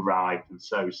so ripe and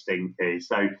so stinky.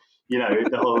 So,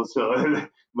 the whole sort of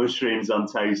mushrooms on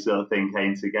toast sort of thing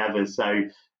came together. So,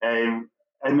 and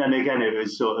then again, it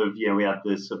was sort of, we had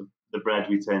the sort of the bread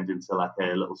we turned into like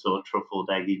a little sort of truffled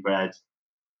eggy bread.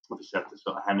 Obviously, had the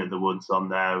sort of hen of the woods on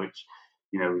there, which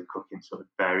we cook in sort of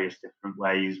various different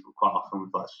ways. Quite often with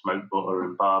like smoked butter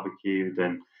and barbecued,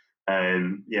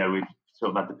 and we've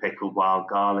sort of had the pickled wild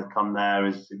garlic on there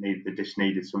as the dish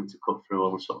needed something to cut through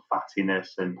all the sort of fattiness.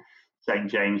 And St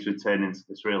James would turn into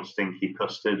this real stinky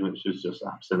custard, which was just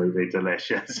absolutely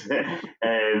delicious.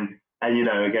 And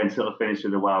again, sort of finish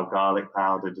with the wild garlic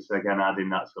powder, just again adding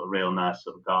that sort of real nice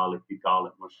sort of garlic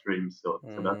mushrooms sort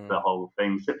of to the whole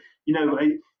thing. So,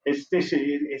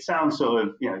 it sounds sort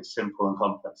of, it's simple and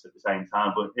complex at the same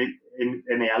time, but in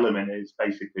the element, it's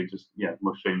basically just,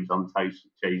 mushrooms on toast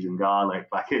with cheese and garlic.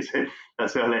 Like,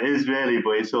 that's all it is really,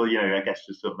 but it's all, I guess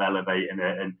just sort of elevating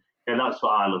it. And that's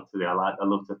what I love to do. I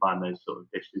love to find those sort of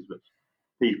dishes which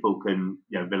people can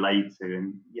relate to,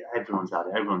 and everyone's had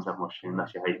it. Everyone's had mushrooms,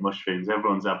 unless you hate mushrooms.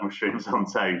 Everyone's had mushrooms on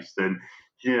toast, and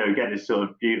get this sort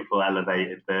of beautiful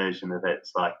elevated version of it.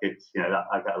 It's like I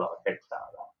get a lot of kicks out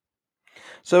of that.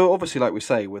 So obviously, like we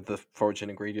say, with the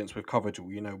foraging ingredients, we've covered,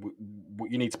 you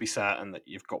need to be certain that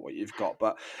you've got what you've got.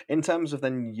 But in terms of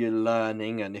then your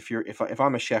learning, and if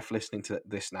I'm a chef listening to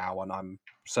this now and I'm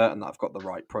certain that I've got the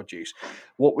right produce,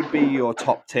 what would be your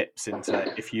top tips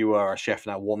into if you were a chef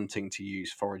now wanting to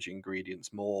use foraging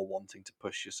ingredients more, wanting to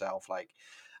push yourself? Like,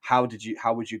 how would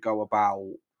you go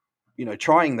about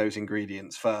trying those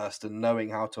ingredients first and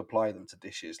knowing how to apply them to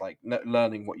dishes, like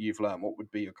learning what you've learned? What would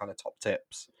be your kind of top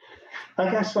tips? I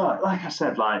guess, like I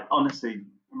said, like, honestly,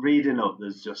 reading up,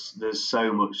 there's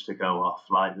so much to go off.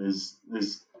 Like, there's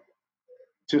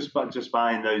just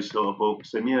buying those sort of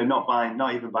books, and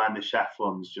not even buying the chef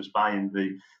ones, just buying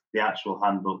the actual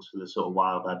handbooks for the sort of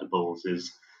wild edibles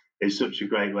is such a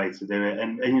great way to do it.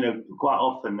 And quite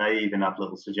often they even have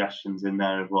little suggestions in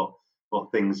there of what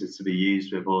things are to be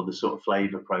used with, or the sort of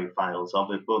flavour profiles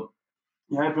of it. But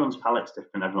everyone's palate's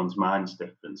different, everyone's mind's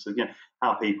different. So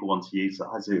how people want to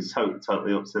utilise it is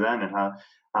totally up to them, and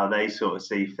how they sort of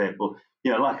see fit. But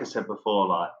like I said before,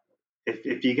 like,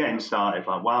 if you're getting started,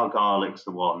 like, wild garlic's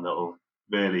the one that'll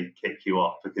really kick you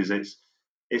off, because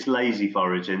it's lazy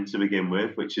foraging to begin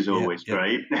with, which is always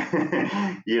great.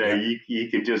 You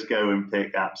could just go and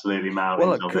pick absolutely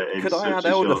mountains of it. Could I add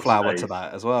elderflower to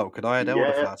that as well? Could I add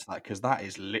elderflower to that? Because that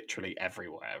is literally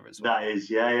everywhere as well. That is,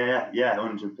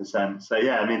 100%. So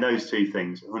I mean, those two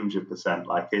things, 100%.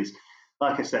 Like, it's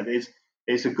like I said, it's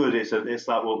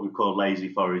like what we call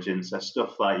lazy foraging. So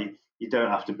stuff like you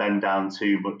don't have to bend down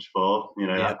too much for.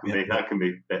 That can be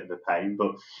a bit of a pain.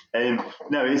 But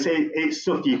no, it's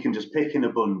stuff you can just pick in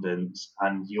abundance,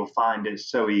 and you'll find it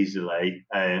so easily.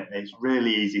 It's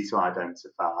really easy to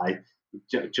identify.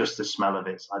 Just the smell of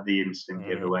it's like the instant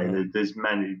giveaway. There's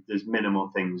minimal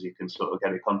things you can sort of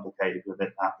get it complicated with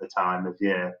it at the time of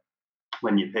year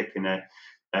when you're picking it.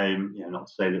 Not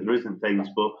to say that there isn't things,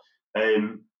 but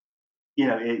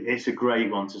it's a great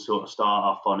one to sort of start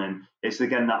off on. And it's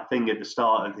again that thing at the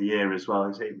start of the year as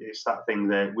well. It's that thing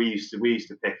that we used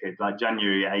to pick it, like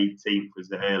January 18th was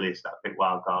the earliest that I picked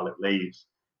wild garlic leaves.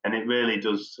 And it really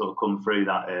does sort of come through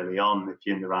that early on if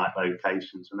you're in the right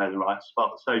locations and know the right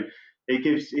spot. So it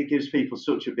gives people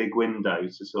such a big window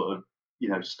to sort of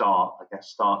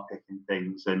start picking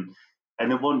things. And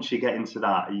then once you get into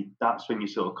that, that's when your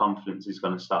sort of confidence is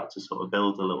going to start to sort of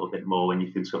build a little bit more, when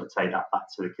you can sort of take that back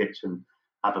to the kitchen,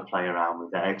 have a play around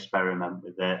with it, experiment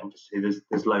with it. Obviously,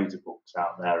 there's loads of books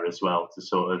out there as well to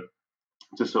sort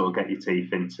of get your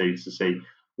teeth into, to see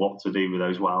what to do with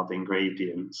those wild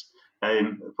ingredients. But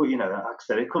like I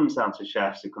said, it comes down to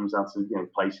chefs. It comes down to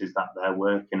places that they're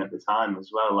working at the time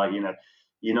as well. Like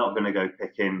you're not going to go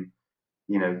picking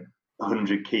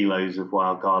 100 kilos of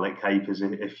wild garlic capers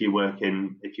if you're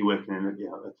working in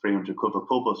a 300 cover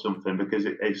pub or something, because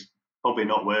probably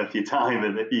not worth your time,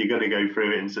 and you're going to go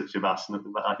through it in such a vast,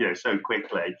 so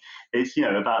quickly. It's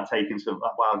about taking some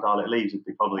wild garlic leaves would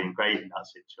be probably great in that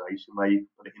situation where you can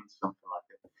put it into something like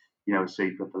a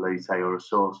super veloute or a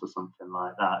sauce or something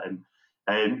like that. And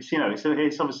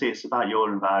it's obviously it's about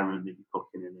your environment that you're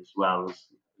cooking in as well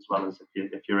as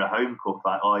if you're a home cook.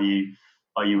 Like, are you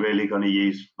really going to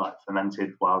use like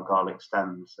fermented wild garlic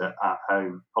stems at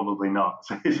home? Probably not.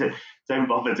 So don't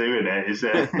bother doing it.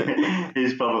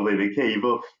 Is probably the key.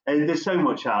 But there's so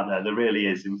much out there. There really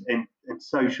is. In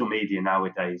social media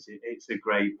nowadays, it's a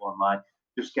great one. Like,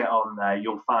 just get on there.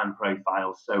 You'll find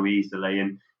profiles so easily,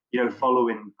 and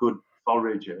following good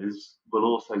foragers will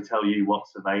also tell you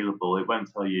what's available. It won't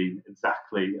tell you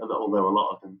exactly, although a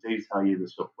lot of them do tell you the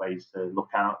sort of ways to look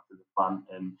out for the plant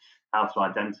and how to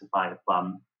identify a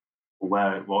plant,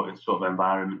 what sort of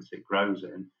environments it grows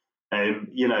in.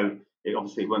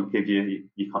 It won't give you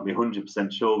can't be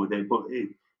 100% sure with it, but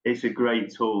it's a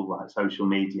great tool, like social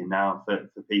media now, for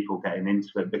people getting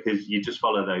into it, because you just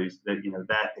follow those that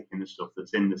they're picking the stuff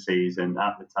that's in the season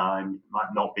at the time. It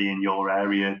might not be in your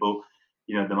area, but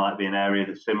there might be an area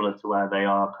that's similar to where they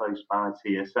are, close by to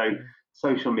you. So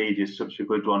social media is such a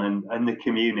good one, and the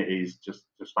community is just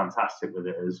fantastic with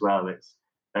it as well. It's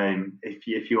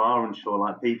if you are unsure,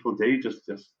 like people do, just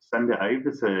send it over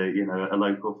to a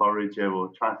local forager,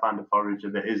 or try and find a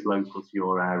forager that is local to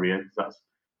your area, because that's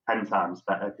 10 times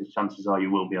better, because chances are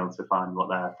you will be able to find what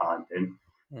they're finding.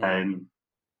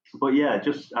 But yeah,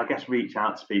 just I guess reach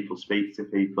out to people, speak to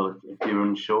people. If you're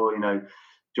unsure,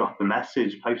 drop a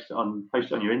message, post it on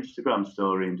your Instagram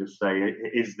story, and just say,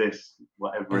 is this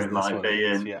whatever it might be?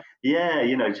 And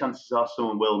chances are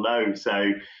someone will know.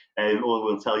 So, or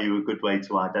will tell you a good way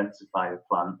to identify a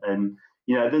plant. And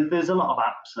there's a lot of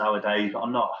apps nowadays, but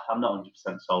I'm not 100%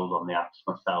 sold on the apps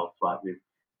myself. Like,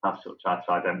 I've sort of tried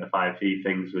to identify a few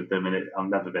things with them, and I've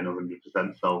never been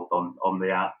 100% sold on the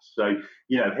apps. So,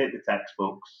 hit the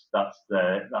textbooks. That's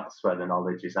where the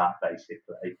knowledge is at,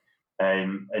 basically.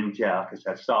 And like I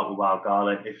said, start with wild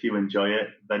garlic. If you enjoy it,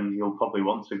 then you'll probably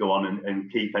want to go on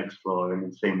and keep exploring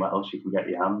and seeing what else you can get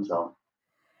your hands on.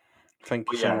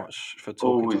 Thank you so much for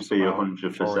talking to us about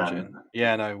 100%. Foraging.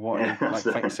 Yeah,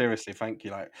 no, seriously, thank you.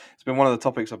 Like, it's been one of the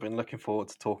topics I've been looking forward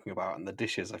to talking about, and the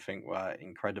dishes I think were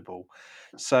incredible.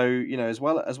 So, as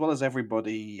well as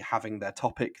everybody having their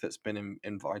topic that's been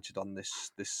invited on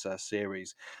this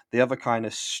series, the other kind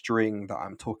of string that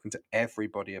I'm talking to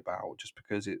everybody about, just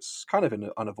because it's kind of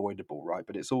unavoidable, right?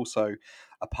 But it's also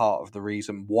a part of the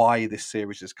reason why this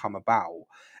series has come about.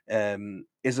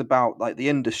 Is about like the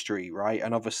industry, right?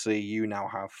 And obviously you now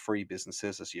have 3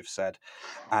 businesses, as you've said,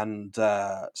 and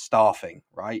staffing,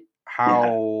 right?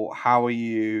 How are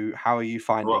you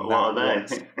finding that? What are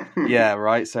they? Yeah,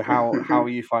 right. So how are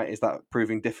you finding? Is that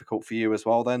proving difficult for you as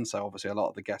well? Then, so obviously a lot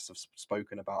of the guests have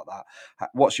spoken about that.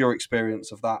 What's your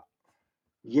experience of that?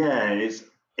 Yeah,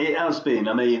 it has been.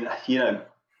 I mean,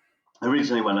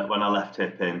 originally when I left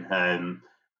Hipping,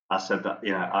 I said that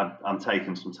I'm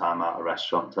taking some time out of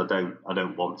restaurants. I don't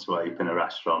want to open a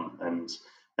restaurant, and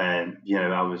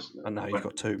I was. And now you've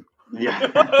got 2. Yeah,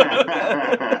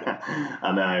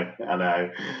 I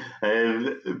know.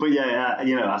 But yeah,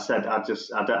 I said I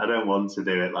don't want to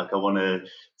do it. Like, I want to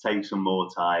take some more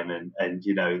time, and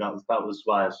that was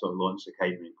why I sort of launched the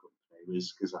catering company,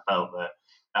 was because I felt that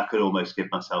I could almost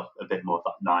give myself a bit more of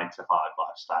that 9 to 5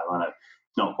 lifestyle. I know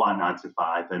it's not quite 9 to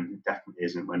 5, and it definitely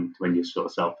isn't when you're sort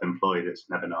of self-employed. It's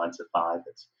never 9 to 5.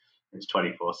 It's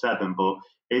 24/7. But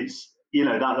it's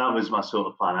that was my sort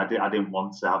of plan. I didn't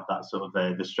want to have that sort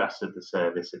of the stress of the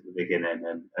service at the beginning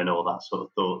and all that sort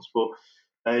of thoughts. But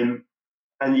then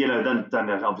I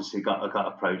obviously got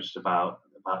approached about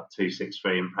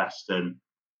 263 in Preston,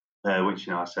 which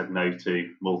I said no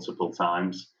to multiple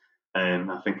times.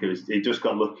 I think it just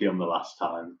got lucky on the last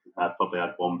time. I probably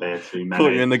had one beer too many.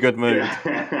 Caught you in a good mood.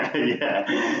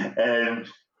 Yeah.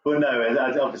 But no,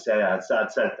 obviously I said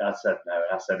no.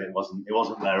 I said it wasn't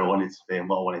where I wanted to be and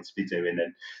what I wanted to be doing,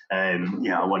 and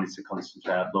I wanted to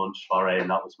concentrate on launch Foray, and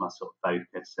that was my sort of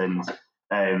focus.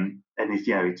 And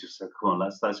he just said, "Come on,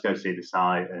 let's go see the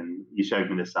site." And he showed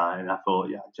me the site, and I thought,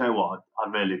 yeah, do you know what? I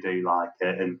really do like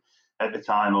it. And at the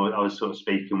time, I was sort of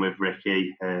speaking with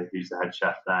Ricky, who's the head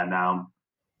chef there now,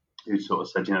 who sort of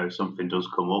said, if something does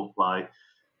come up, like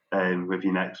with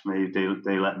your next move, do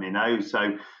let me know.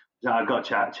 So I got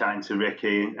chatting to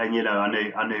Ricky, and I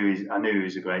knew he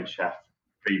was a great chef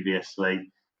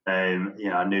previously. I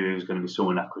knew he was going to be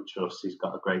someone I could trust. He's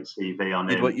got a great CV on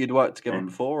him. You'd worked together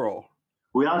before, or?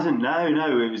 We hadn't. No.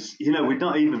 It was we'd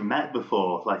not even met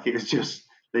before. Like, it was just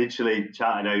literally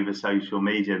chatting over social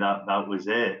media. That was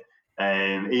it.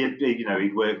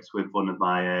 He'd worked with one of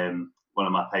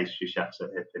my pastry chefs at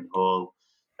Hipping Hall,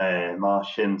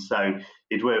 Martian. So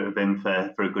he'd worked with him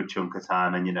for a good chunk of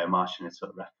time, and Martian had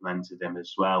sort of recommended him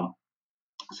as well.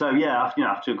 So yeah,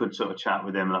 after a good sort of chat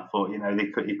with him, and I thought,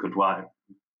 he could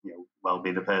well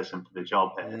be the person for the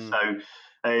job here. So,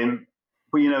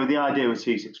 but the idea with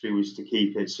 263 was to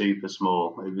keep it super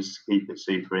small. It was to keep it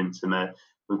super intimate.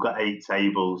 We've got 8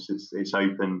 tables. It's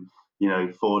open,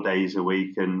 4 days a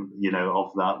week, and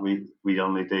of that we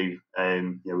only do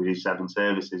we do 7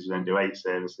 services. We don't do 8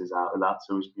 services out of that.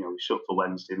 So we shut for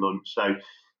Wednesday lunch. So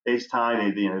it's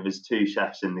tiny. There's 2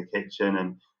 chefs in the kitchen,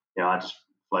 and I just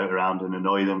float around and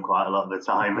annoy them quite a lot of the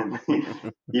time, and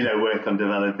work on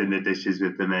developing the dishes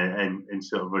with them, and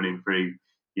sort of running through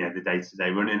the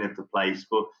day-to-day running of the place.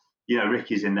 But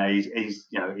Ricky's in there. He's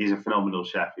a phenomenal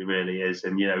chef. He really is,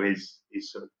 and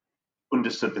he's sort of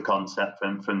understood the concept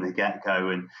from the get-go,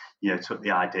 and took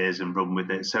the ideas and run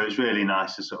with it. So it's really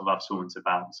nice to sort of have someone to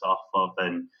bounce off of,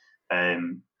 and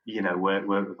work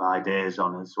with ideas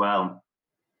on as well.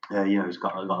 He's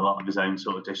got a lot of his own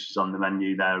sort of dishes on the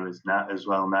menu there as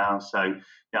well now. So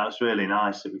it's really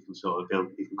nice that we can sort of build.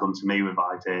 He can come to me with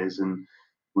ideas, and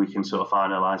we can sort of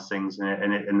finalise things,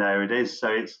 and there it is. So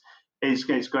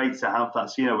it's great to have that.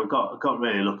 So we got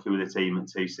really lucky with the team at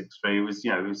 263. It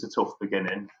was a tough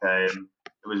beginning. It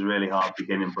was a really hard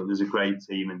beginning, but there's a great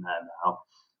team in there now.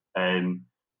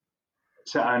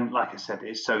 So, and like I said,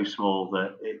 it's so small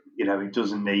that it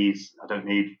doesn't need. I don't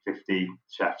need 50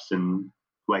 chefs and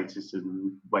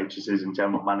waitresses and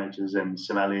general managers and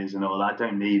sommeliers and all that. I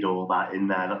don't need all that in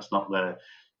there. It's not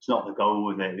the goal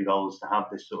with it. The goal is to have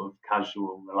this sort of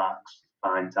casual, relaxed,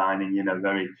 fine dining.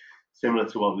 Very similar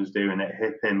to what I was doing at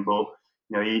Hipping, but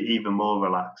even more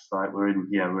relaxed. Like we're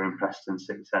in Preston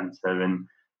City Centre, and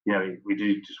we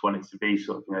do just want it to be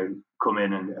sort of come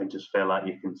in and just feel like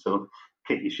you can sort of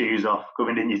kick your shoes off, come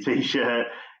in your t-shirt,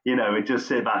 and just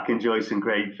sit back, enjoy some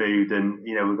great food, and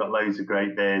we've got loads of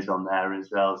great beers on there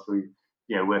as well. So we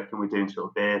we're doing sort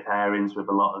of beer pairings with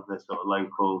a lot of the sort of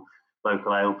local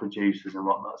ale producers and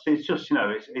whatnot. So it's just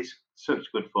it's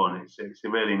such good fun. It's a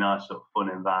really nice sort of fun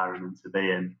environment to be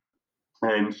in.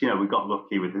 So we got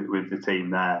lucky with the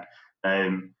team there.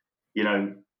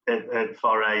 At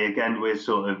Foray again, we're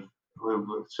sort of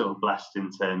blessed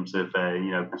in terms of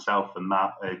myself and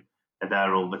Matt are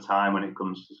there all the time when it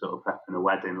comes to sort of prepping a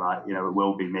wedding. Like it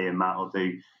will be me and Matt will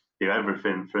do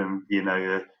everything from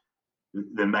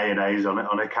the mayonnaise on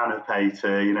a canapé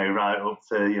to right up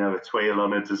to a twirl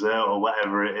on a dessert or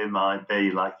whatever it might be.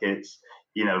 Like it's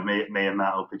me and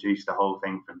Matt will produce the whole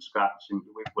thing from scratch, and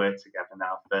we've worked together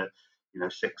now for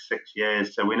 6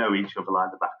 years, so we know each other like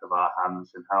the back of our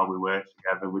hands and how we work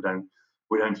together. We don't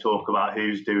talk about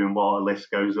who's doing what. A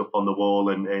list goes up on the wall,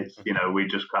 and it's we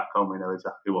just crack on. We know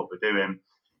exactly what we're doing.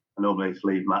 I normally just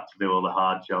leave Matt to do all the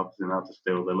hard jobs, and I'll just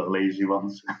do all the little easy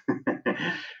ones.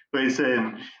 But it's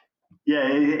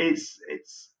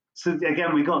so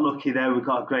again, we got lucky there. We've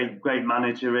got a great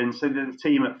manager in. So the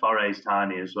team at Foray is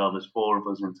tiny as well. There's 4 of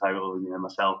us in total.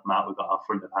 Myself, Matt. We've got our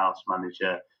front of house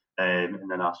manager. And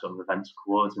then our sort of events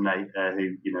coordinator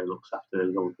who looks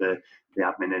after all the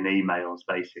admin and emails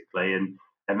basically, and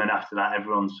then after that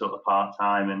everyone's sort of part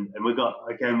time, and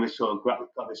we've sort of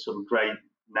got this sort of great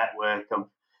network of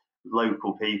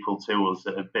local people to us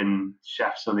that have been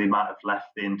chefs, so they might have left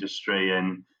the industry,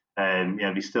 and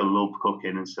they still love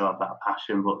cooking and still have that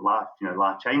passion, but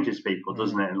life changes people,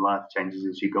 doesn't it? And life changes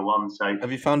as you go on. So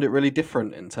have you found it really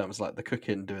different in terms of like the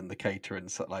cooking, doing the catering,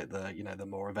 so like the the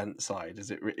more event side?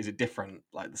 Is it different?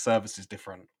 Like the service is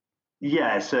different?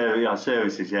 Yeah, so our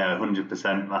services,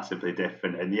 100% massively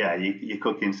different, and your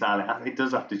cooking style, it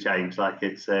does have to change. Like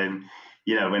it's when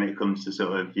it comes to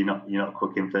sort of you're not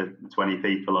cooking for 20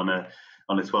 people on a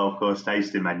 12-course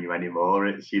tasting menu anymore.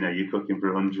 It's you're cooking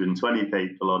for 120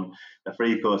 people on a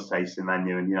 3-course tasting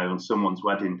menu, and on someone's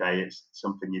wedding day, it's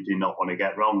something you do not want to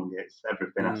get wrong. It's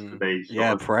everything has to be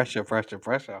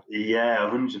pressure. Yeah,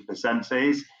 100%. So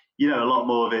it's a lot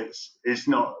more of it's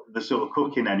not the sort of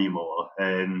cooking anymore.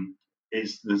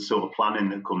 It's the sort of planning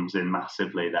that comes in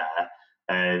massively there.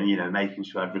 Making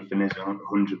sure everything is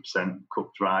 100%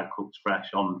 cooked right, cooked fresh,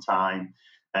 on time.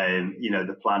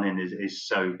 The planning is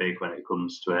so big when it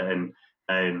comes to it, and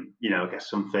I guess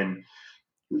something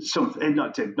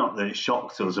not that it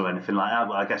shocked us or anything like that,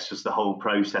 but I guess just the whole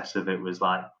process of it was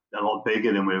like a lot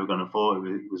bigger than we were going to thought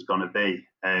it was going to be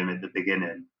at the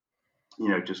beginning.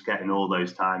 Just getting all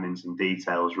those timings and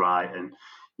details right, and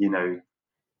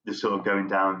the sort of going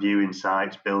down viewing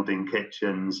sites, building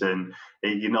kitchens, and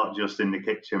you're not just in the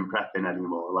kitchen prepping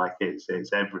anymore. Like it's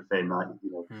everything. Like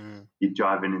you're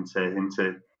driving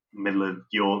into middle of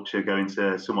Yorkshire, going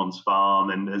to someone's farm,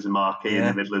 and there's a marquee in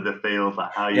the middle of the field.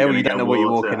 Like, how are you Yeah, going well, to you don't get know what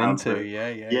you're water? walking into.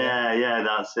 Yeah.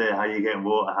 That's it. How you getting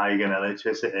water? How you getting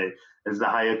electricity? As the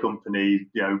hire company,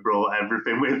 brought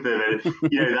everything with them,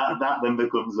 and that then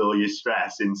becomes all your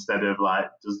stress instead of like,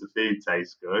 does the food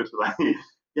taste good? Like,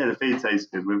 yeah, the food tastes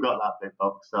good. We've got that bit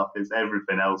boxed off. It's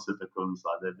everything else that becomes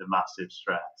like the massive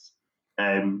stress.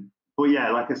 But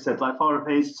yeah, like I said, like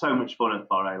Foray is so much fun at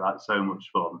Foray, like so much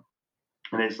fun,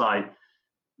 and it's like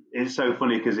it's so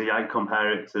funny because I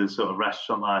compare it to the sort of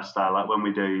restaurant lifestyle. Like when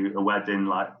we do a wedding,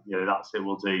 like that's it.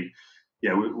 We'll do,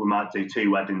 we might do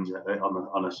two weddings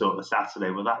on a sort of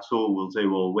Saturday, but that's all we'll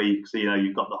do all week. So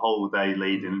you've got the whole day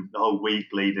leading, the whole week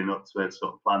leading up to it,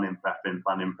 sort of planning, prepping,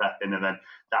 and then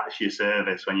that's your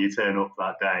service when you turn up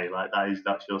that day. Like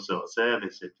that's your sort of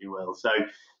service, if you will. So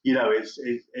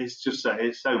it's just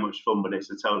it's so much fun, but it's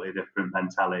a totally different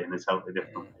mentality and a totally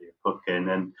different way of cooking.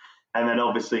 And then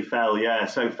obviously Fell, yeah.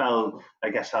 So Fell, I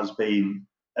guess, has been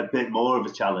a bit more of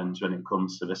a challenge when it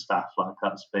comes to the staff. Like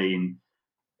that's been,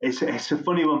 it's a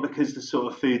funny one because the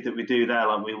sort of food that we do there,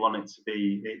 like we want it to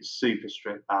be, it's super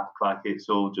stripped back. Like it's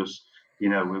all just,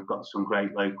 we've got some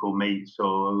great local meats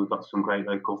or we've got some great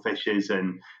local fishes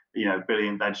and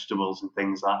brilliant vegetables and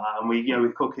things like that. And we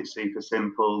cook it super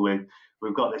simple.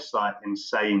 We've got this like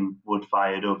insane wood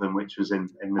fired oven which was in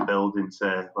the building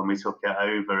to when we took it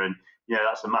over, and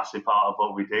that's a massive part of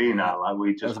what we do Yeah. now. Like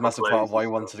we That was just a cook massive part of loads of why you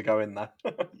stuff. wanted to go in there.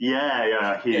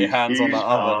 Yeah, Get your hands on that huge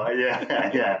oven.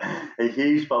 part. Yeah, a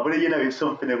huge part. But it's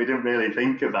something that we didn't really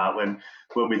think about when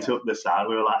we took the site.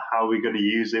 We were like, how are we going to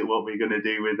use it? What are we going to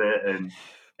do with it? And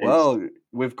it's Well,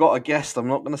 we've got a guest. I'm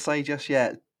not going to say just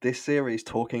yet. This series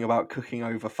talking about cooking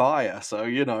over fire. So,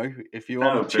 if you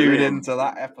want to tune brilliant. into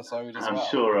that episode as I'm well.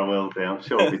 sure I will do. I'm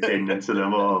sure I'll be tuned into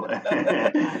them all.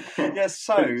 Yes.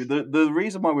 So the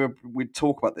reason why we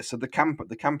talk about this, so the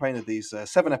campaign of these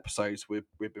 7 episodes we've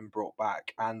been brought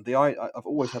back, and I've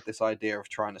always had this idea of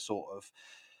trying to sort of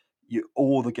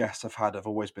all the guests I've had have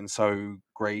always been so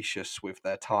gracious with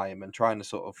their time and trying to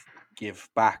sort of give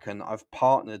back. And I've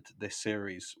partnered this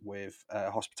series with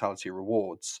Hospitality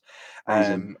Rewards,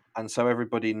 Amazing. and so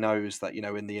everybody knows that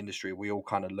in the industry we all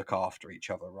kind of look after each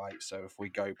other, right? So if we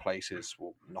go places,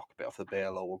 we'll knock a bit off the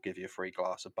bill, or we'll give you a free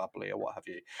glass of bubbly or what have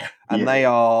you. And Yeah, they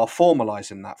are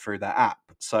formalizing that through their app.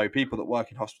 So people that work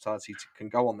in hospitality can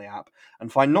go on the app and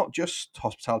find not just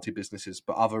hospitality businesses,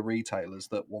 but other retailers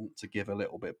that want to give a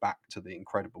little bit back to the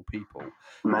incredible people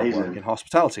that work amazing. in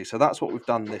hospitality. So that's what we've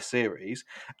done this series.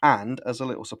 And as a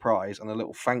little surprise and a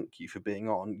little thank you for being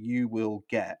on, you will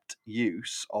get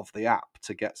use of the app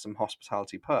to get some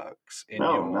hospitality perks in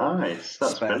Oh, your nice.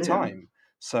 That's spare brilliant. time.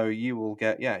 So you will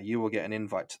get an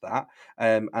invite to that.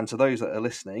 And to those that are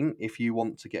listening, if you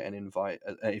want to get an invite,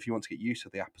 if you want to get use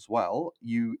of the app as well,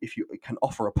 if you can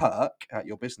offer a perk at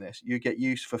your business, you get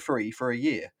use for free for a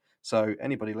year. So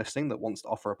anybody listening that wants to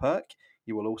offer a perk,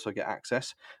 you will also get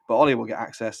access. But Ollie will get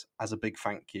access as a big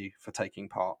thank you for taking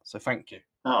part. So thank you.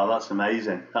 Oh, that's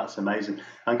amazing. That's amazing.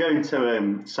 I'm going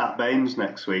to Sat Baines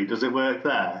next week. Does it work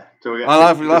there? Do we get I'll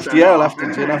have, 50% yeah, off?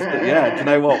 you'll have to, yeah. Do you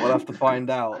know what? We'll have to find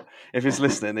out if he's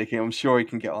listening. I'm sure he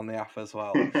can get on the app as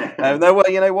well. No, well,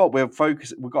 you know what?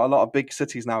 We've got a lot of big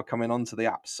cities now coming onto the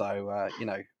app, so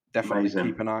definitely keep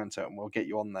Amazing. an eye on it, and we'll get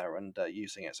you on there and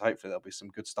using it. So hopefully there'll be some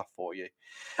good stuff for you.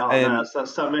 Oh no,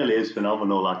 that really is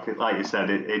phenomenal. Like you said,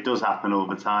 it does happen all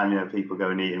the time. People go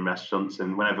and eat in restaurants,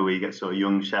 and whenever we get sort of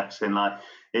young chefs in, like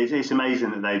it's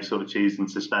amazing that they've sort of choosing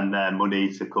to spend their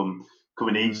money to come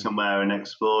and eat Mm. somewhere and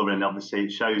explore. And obviously,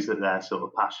 it shows that they're sort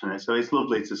of passionate. So it's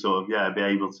lovely to sort of be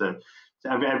able to.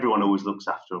 Everyone always looks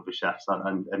after other chefs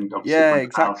and obviously Yeah, front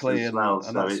of house exactly, as and well.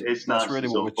 So it's that's nice to really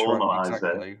what sort we're of trying. formalise it.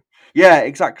 Exactly. Yeah,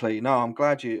 exactly. No, I'm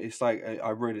glad you. It's like I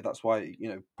really. That's why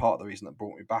part of the reason that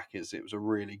brought me back is it was a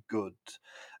really good,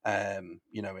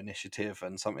 initiative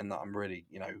and something that I'm really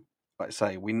like I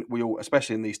say we all,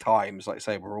 especially in these times, like I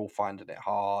say, we're all finding it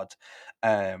hard,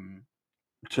 um,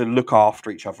 to look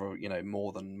after each other,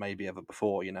 more than maybe ever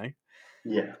before.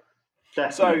 Yeah,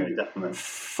 So, definitely.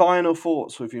 final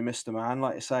thoughts with you, Mister Man.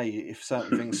 Like I say, if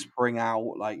certain things spring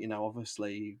out, like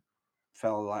obviously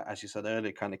fell like as you said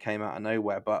earlier, kind of came out of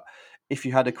nowhere. But if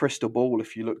you had a crystal ball,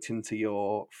 if you looked into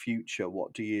your future,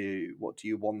 what do you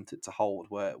want it to hold?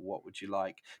 What would you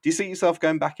like? Do you see yourself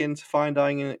going back into fine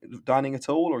dining at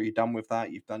all, or are you done with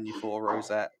that? You've done your 4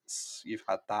 rosettes, you've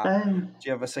had that. Um, Do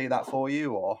you ever see that for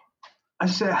you, or? I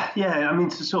say, yeah, I mean,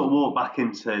 to sort of walk back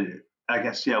into, I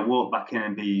guess, yeah, walk back in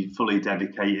and be fully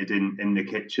dedicated in the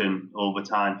kitchen all the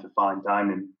time for fine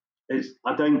dining.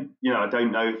 I don't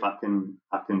know if I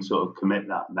can sort of commit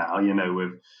that now,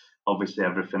 with obviously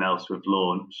everything else we've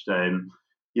launched.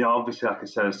 obviously, like I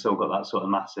said, I've still got that sort of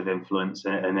massive influence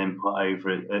and input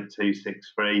over at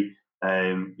 263.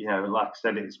 Like I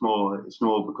said, it's more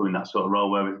becoming that sort of role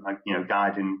where we're, like,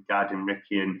 guiding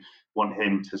Ricky, and want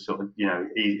him to sort of,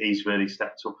 he's really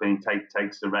stepped up and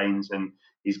takes the reins, and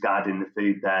he's guiding the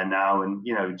food there now, and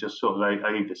just sort of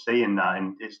overseeing that,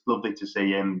 and it's lovely to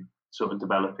see him sort of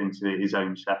develop into his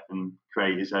own chef and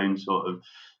create his own sort of,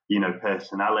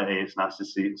 personality. It's nice to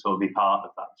see it sort of be part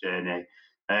of that journey.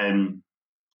 Um,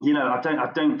 I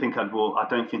don't think I'd walk. I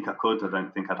don't think I could. I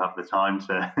don't think I'd have the time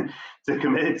to to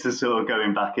commit to sort of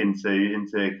going back into a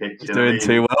He's kitchen. I doing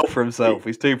too mean, well for himself.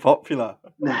 He's too popular.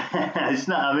 it's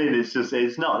not. I mean, it's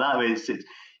not that way. It's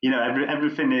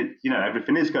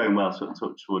everything is going well. Sort of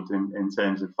touch wood in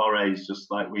terms of forays. Just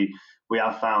like we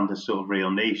have found a sort of real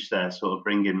niche there, sort of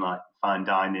bringing like fine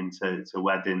dining to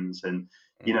weddings, and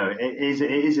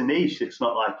it is a niche. It's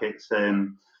not like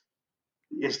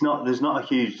it's not there's not a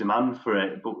huge demand for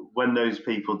it, but when those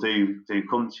people do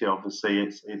come to you, obviously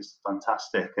it's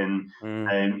fantastic. And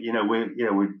Mm. we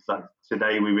like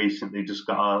today we recently just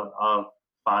got our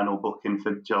final booking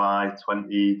for July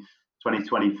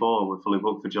 2024. We're fully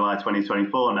booked for July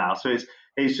 2024 now, so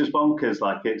it's just bonkers.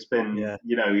 Like, it's been, Yeah.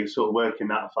 you're sort of working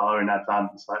that far in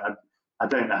advance. Like, I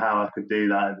don't know how I could do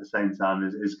that at the same time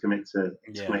as commit to a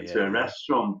Yeah.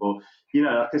 restaurant. But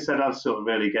like I said, I'm sort of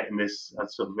really getting this. I'm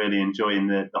sort of really enjoying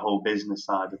the whole business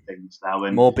side of things now,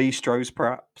 and More bistros,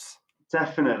 perhaps.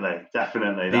 definitely. Like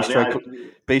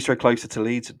Bistro closer to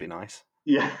Leeds would be nice.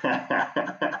 yeah.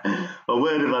 A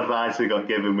word of advice I got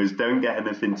given was, don't get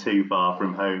anything too far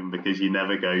from home because you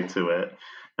never go to it.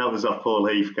 That was off Paul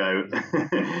Heathcote.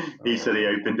 He said he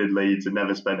opened in Leeds and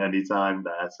never spent any time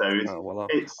there. So Oh, well,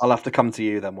 it's I'll have to come to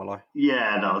you then, will I?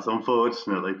 yeah, that was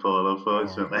unfortunately, Paul. All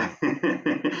Unfortunately, right,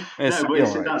 no, but you're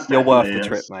all right. that's You're worth definitely the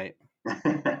trip, mate.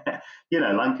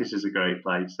 Lancashire's a great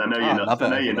place. I know I you're not. love I it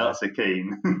know over you're there. not so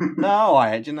keen. No,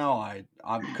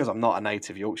 I'm because I'm not a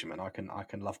native Yorkshireman. I can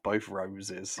love both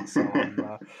roses. So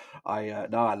I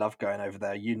love going over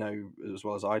there. You know as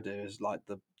well as I do. Is like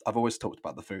I've always talked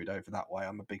about the food over that way.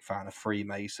 I'm a big fan of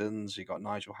Freemasons. You got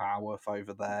Nigel Howarth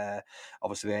over there.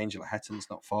 Obviously, the Angel at Hetton's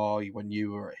not far. When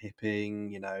you were at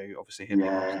Hipping, obviously Hipping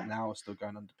Yeah, now is still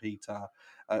going under Peter.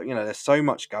 There's so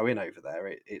much going over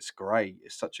there. It's great.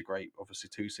 It's such a great, obviously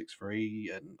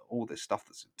 263 and all this stuff.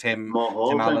 That's Tim Moore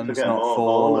Hall. Don't Allen's forget not Moore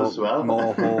Hall as for well.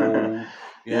 More Hall.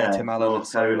 Yeah, Yeah, Tim Allen at Northcote,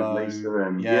 Solo. Lisa,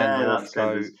 and Yeah, yeah, that's it.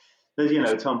 Northcote. There's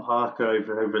It's Tom Parker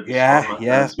over at the Swan.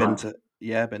 yeah, That's my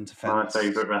been to my Fence.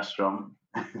 favourite restaurant.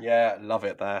 Yeah, love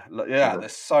it there. Love Yeah, it.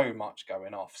 there's so much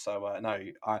going off. So no,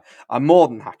 I'm more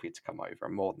than happy to come over.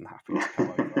 I'm more than happy to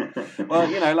come over. Well,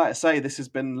 like I say, this has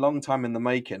been a long time in the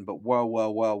making, but well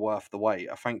worth the wait.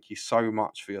 I thank you so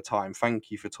much for your time. Thank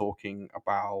you for talking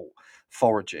about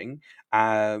foraging.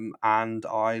 And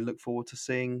I look forward to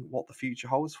seeing what the future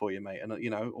holds for you, mate. And all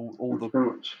Thanks the very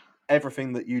much.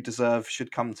 everything that you deserve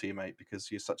should come to you, mate,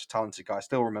 because you're such a talented guy. I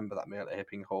still remember that meal at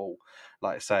Hipping Hall.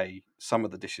 Like I say, some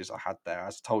of the dishes I had there,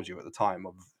 as I told you at the time,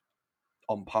 of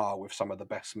on par with some of the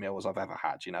best meals I've ever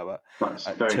had. That's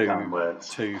At very kind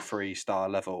words. 3-star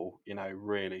level.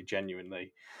 Really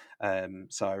genuinely.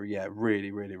 So yeah,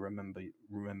 really remember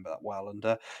that well. And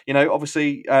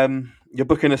obviously, you're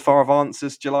booking as far advance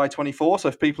as July 24. So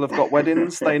if people have got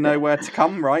weddings, they know where to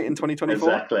come, right, in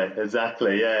 2024.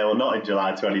 Exactly. Yeah, well, not in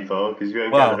July 24 because you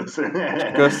won't get Well, us.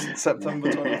 August,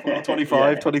 September 24,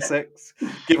 25, Yeah, 26.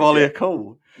 Give Ollie yeah. a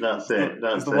call. That's He's the, it. he's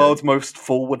That's the it. world's most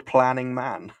forward planning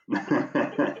man.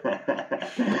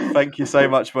 Thank you so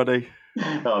much, buddy.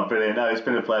 Oh, brilliant. No, it's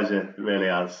been a pleasure. It really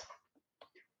has.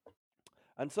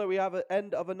 And so we have an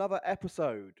end of another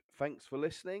episode. Thanks for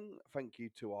listening. Thank you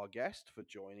to our guest for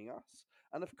joining us.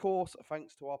 And of course,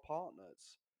 thanks to our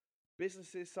partners.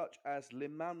 Businesses such as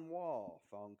Limanoir,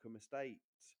 Farncombe Estate,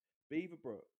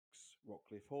 Beaverbrooks,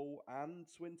 Rockcliffe Hall, and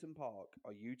Swinton Park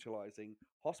are utilising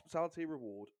Hospitality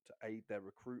Reward to aid their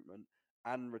recruitment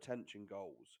and retention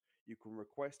goals. You can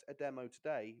request a demo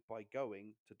today by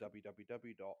going to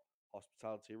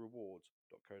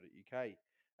www.hospitalityrewards.co.uk.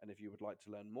 And if you would like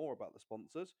to learn more about the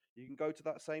sponsors, you can go to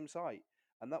that same site,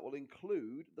 and that will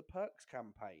include the perks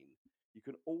campaign. You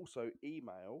can also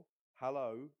email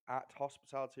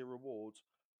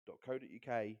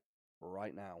hello@hospitalityrewards.co.uk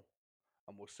right now.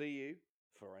 And we'll see you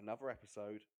for another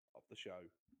episode of the show.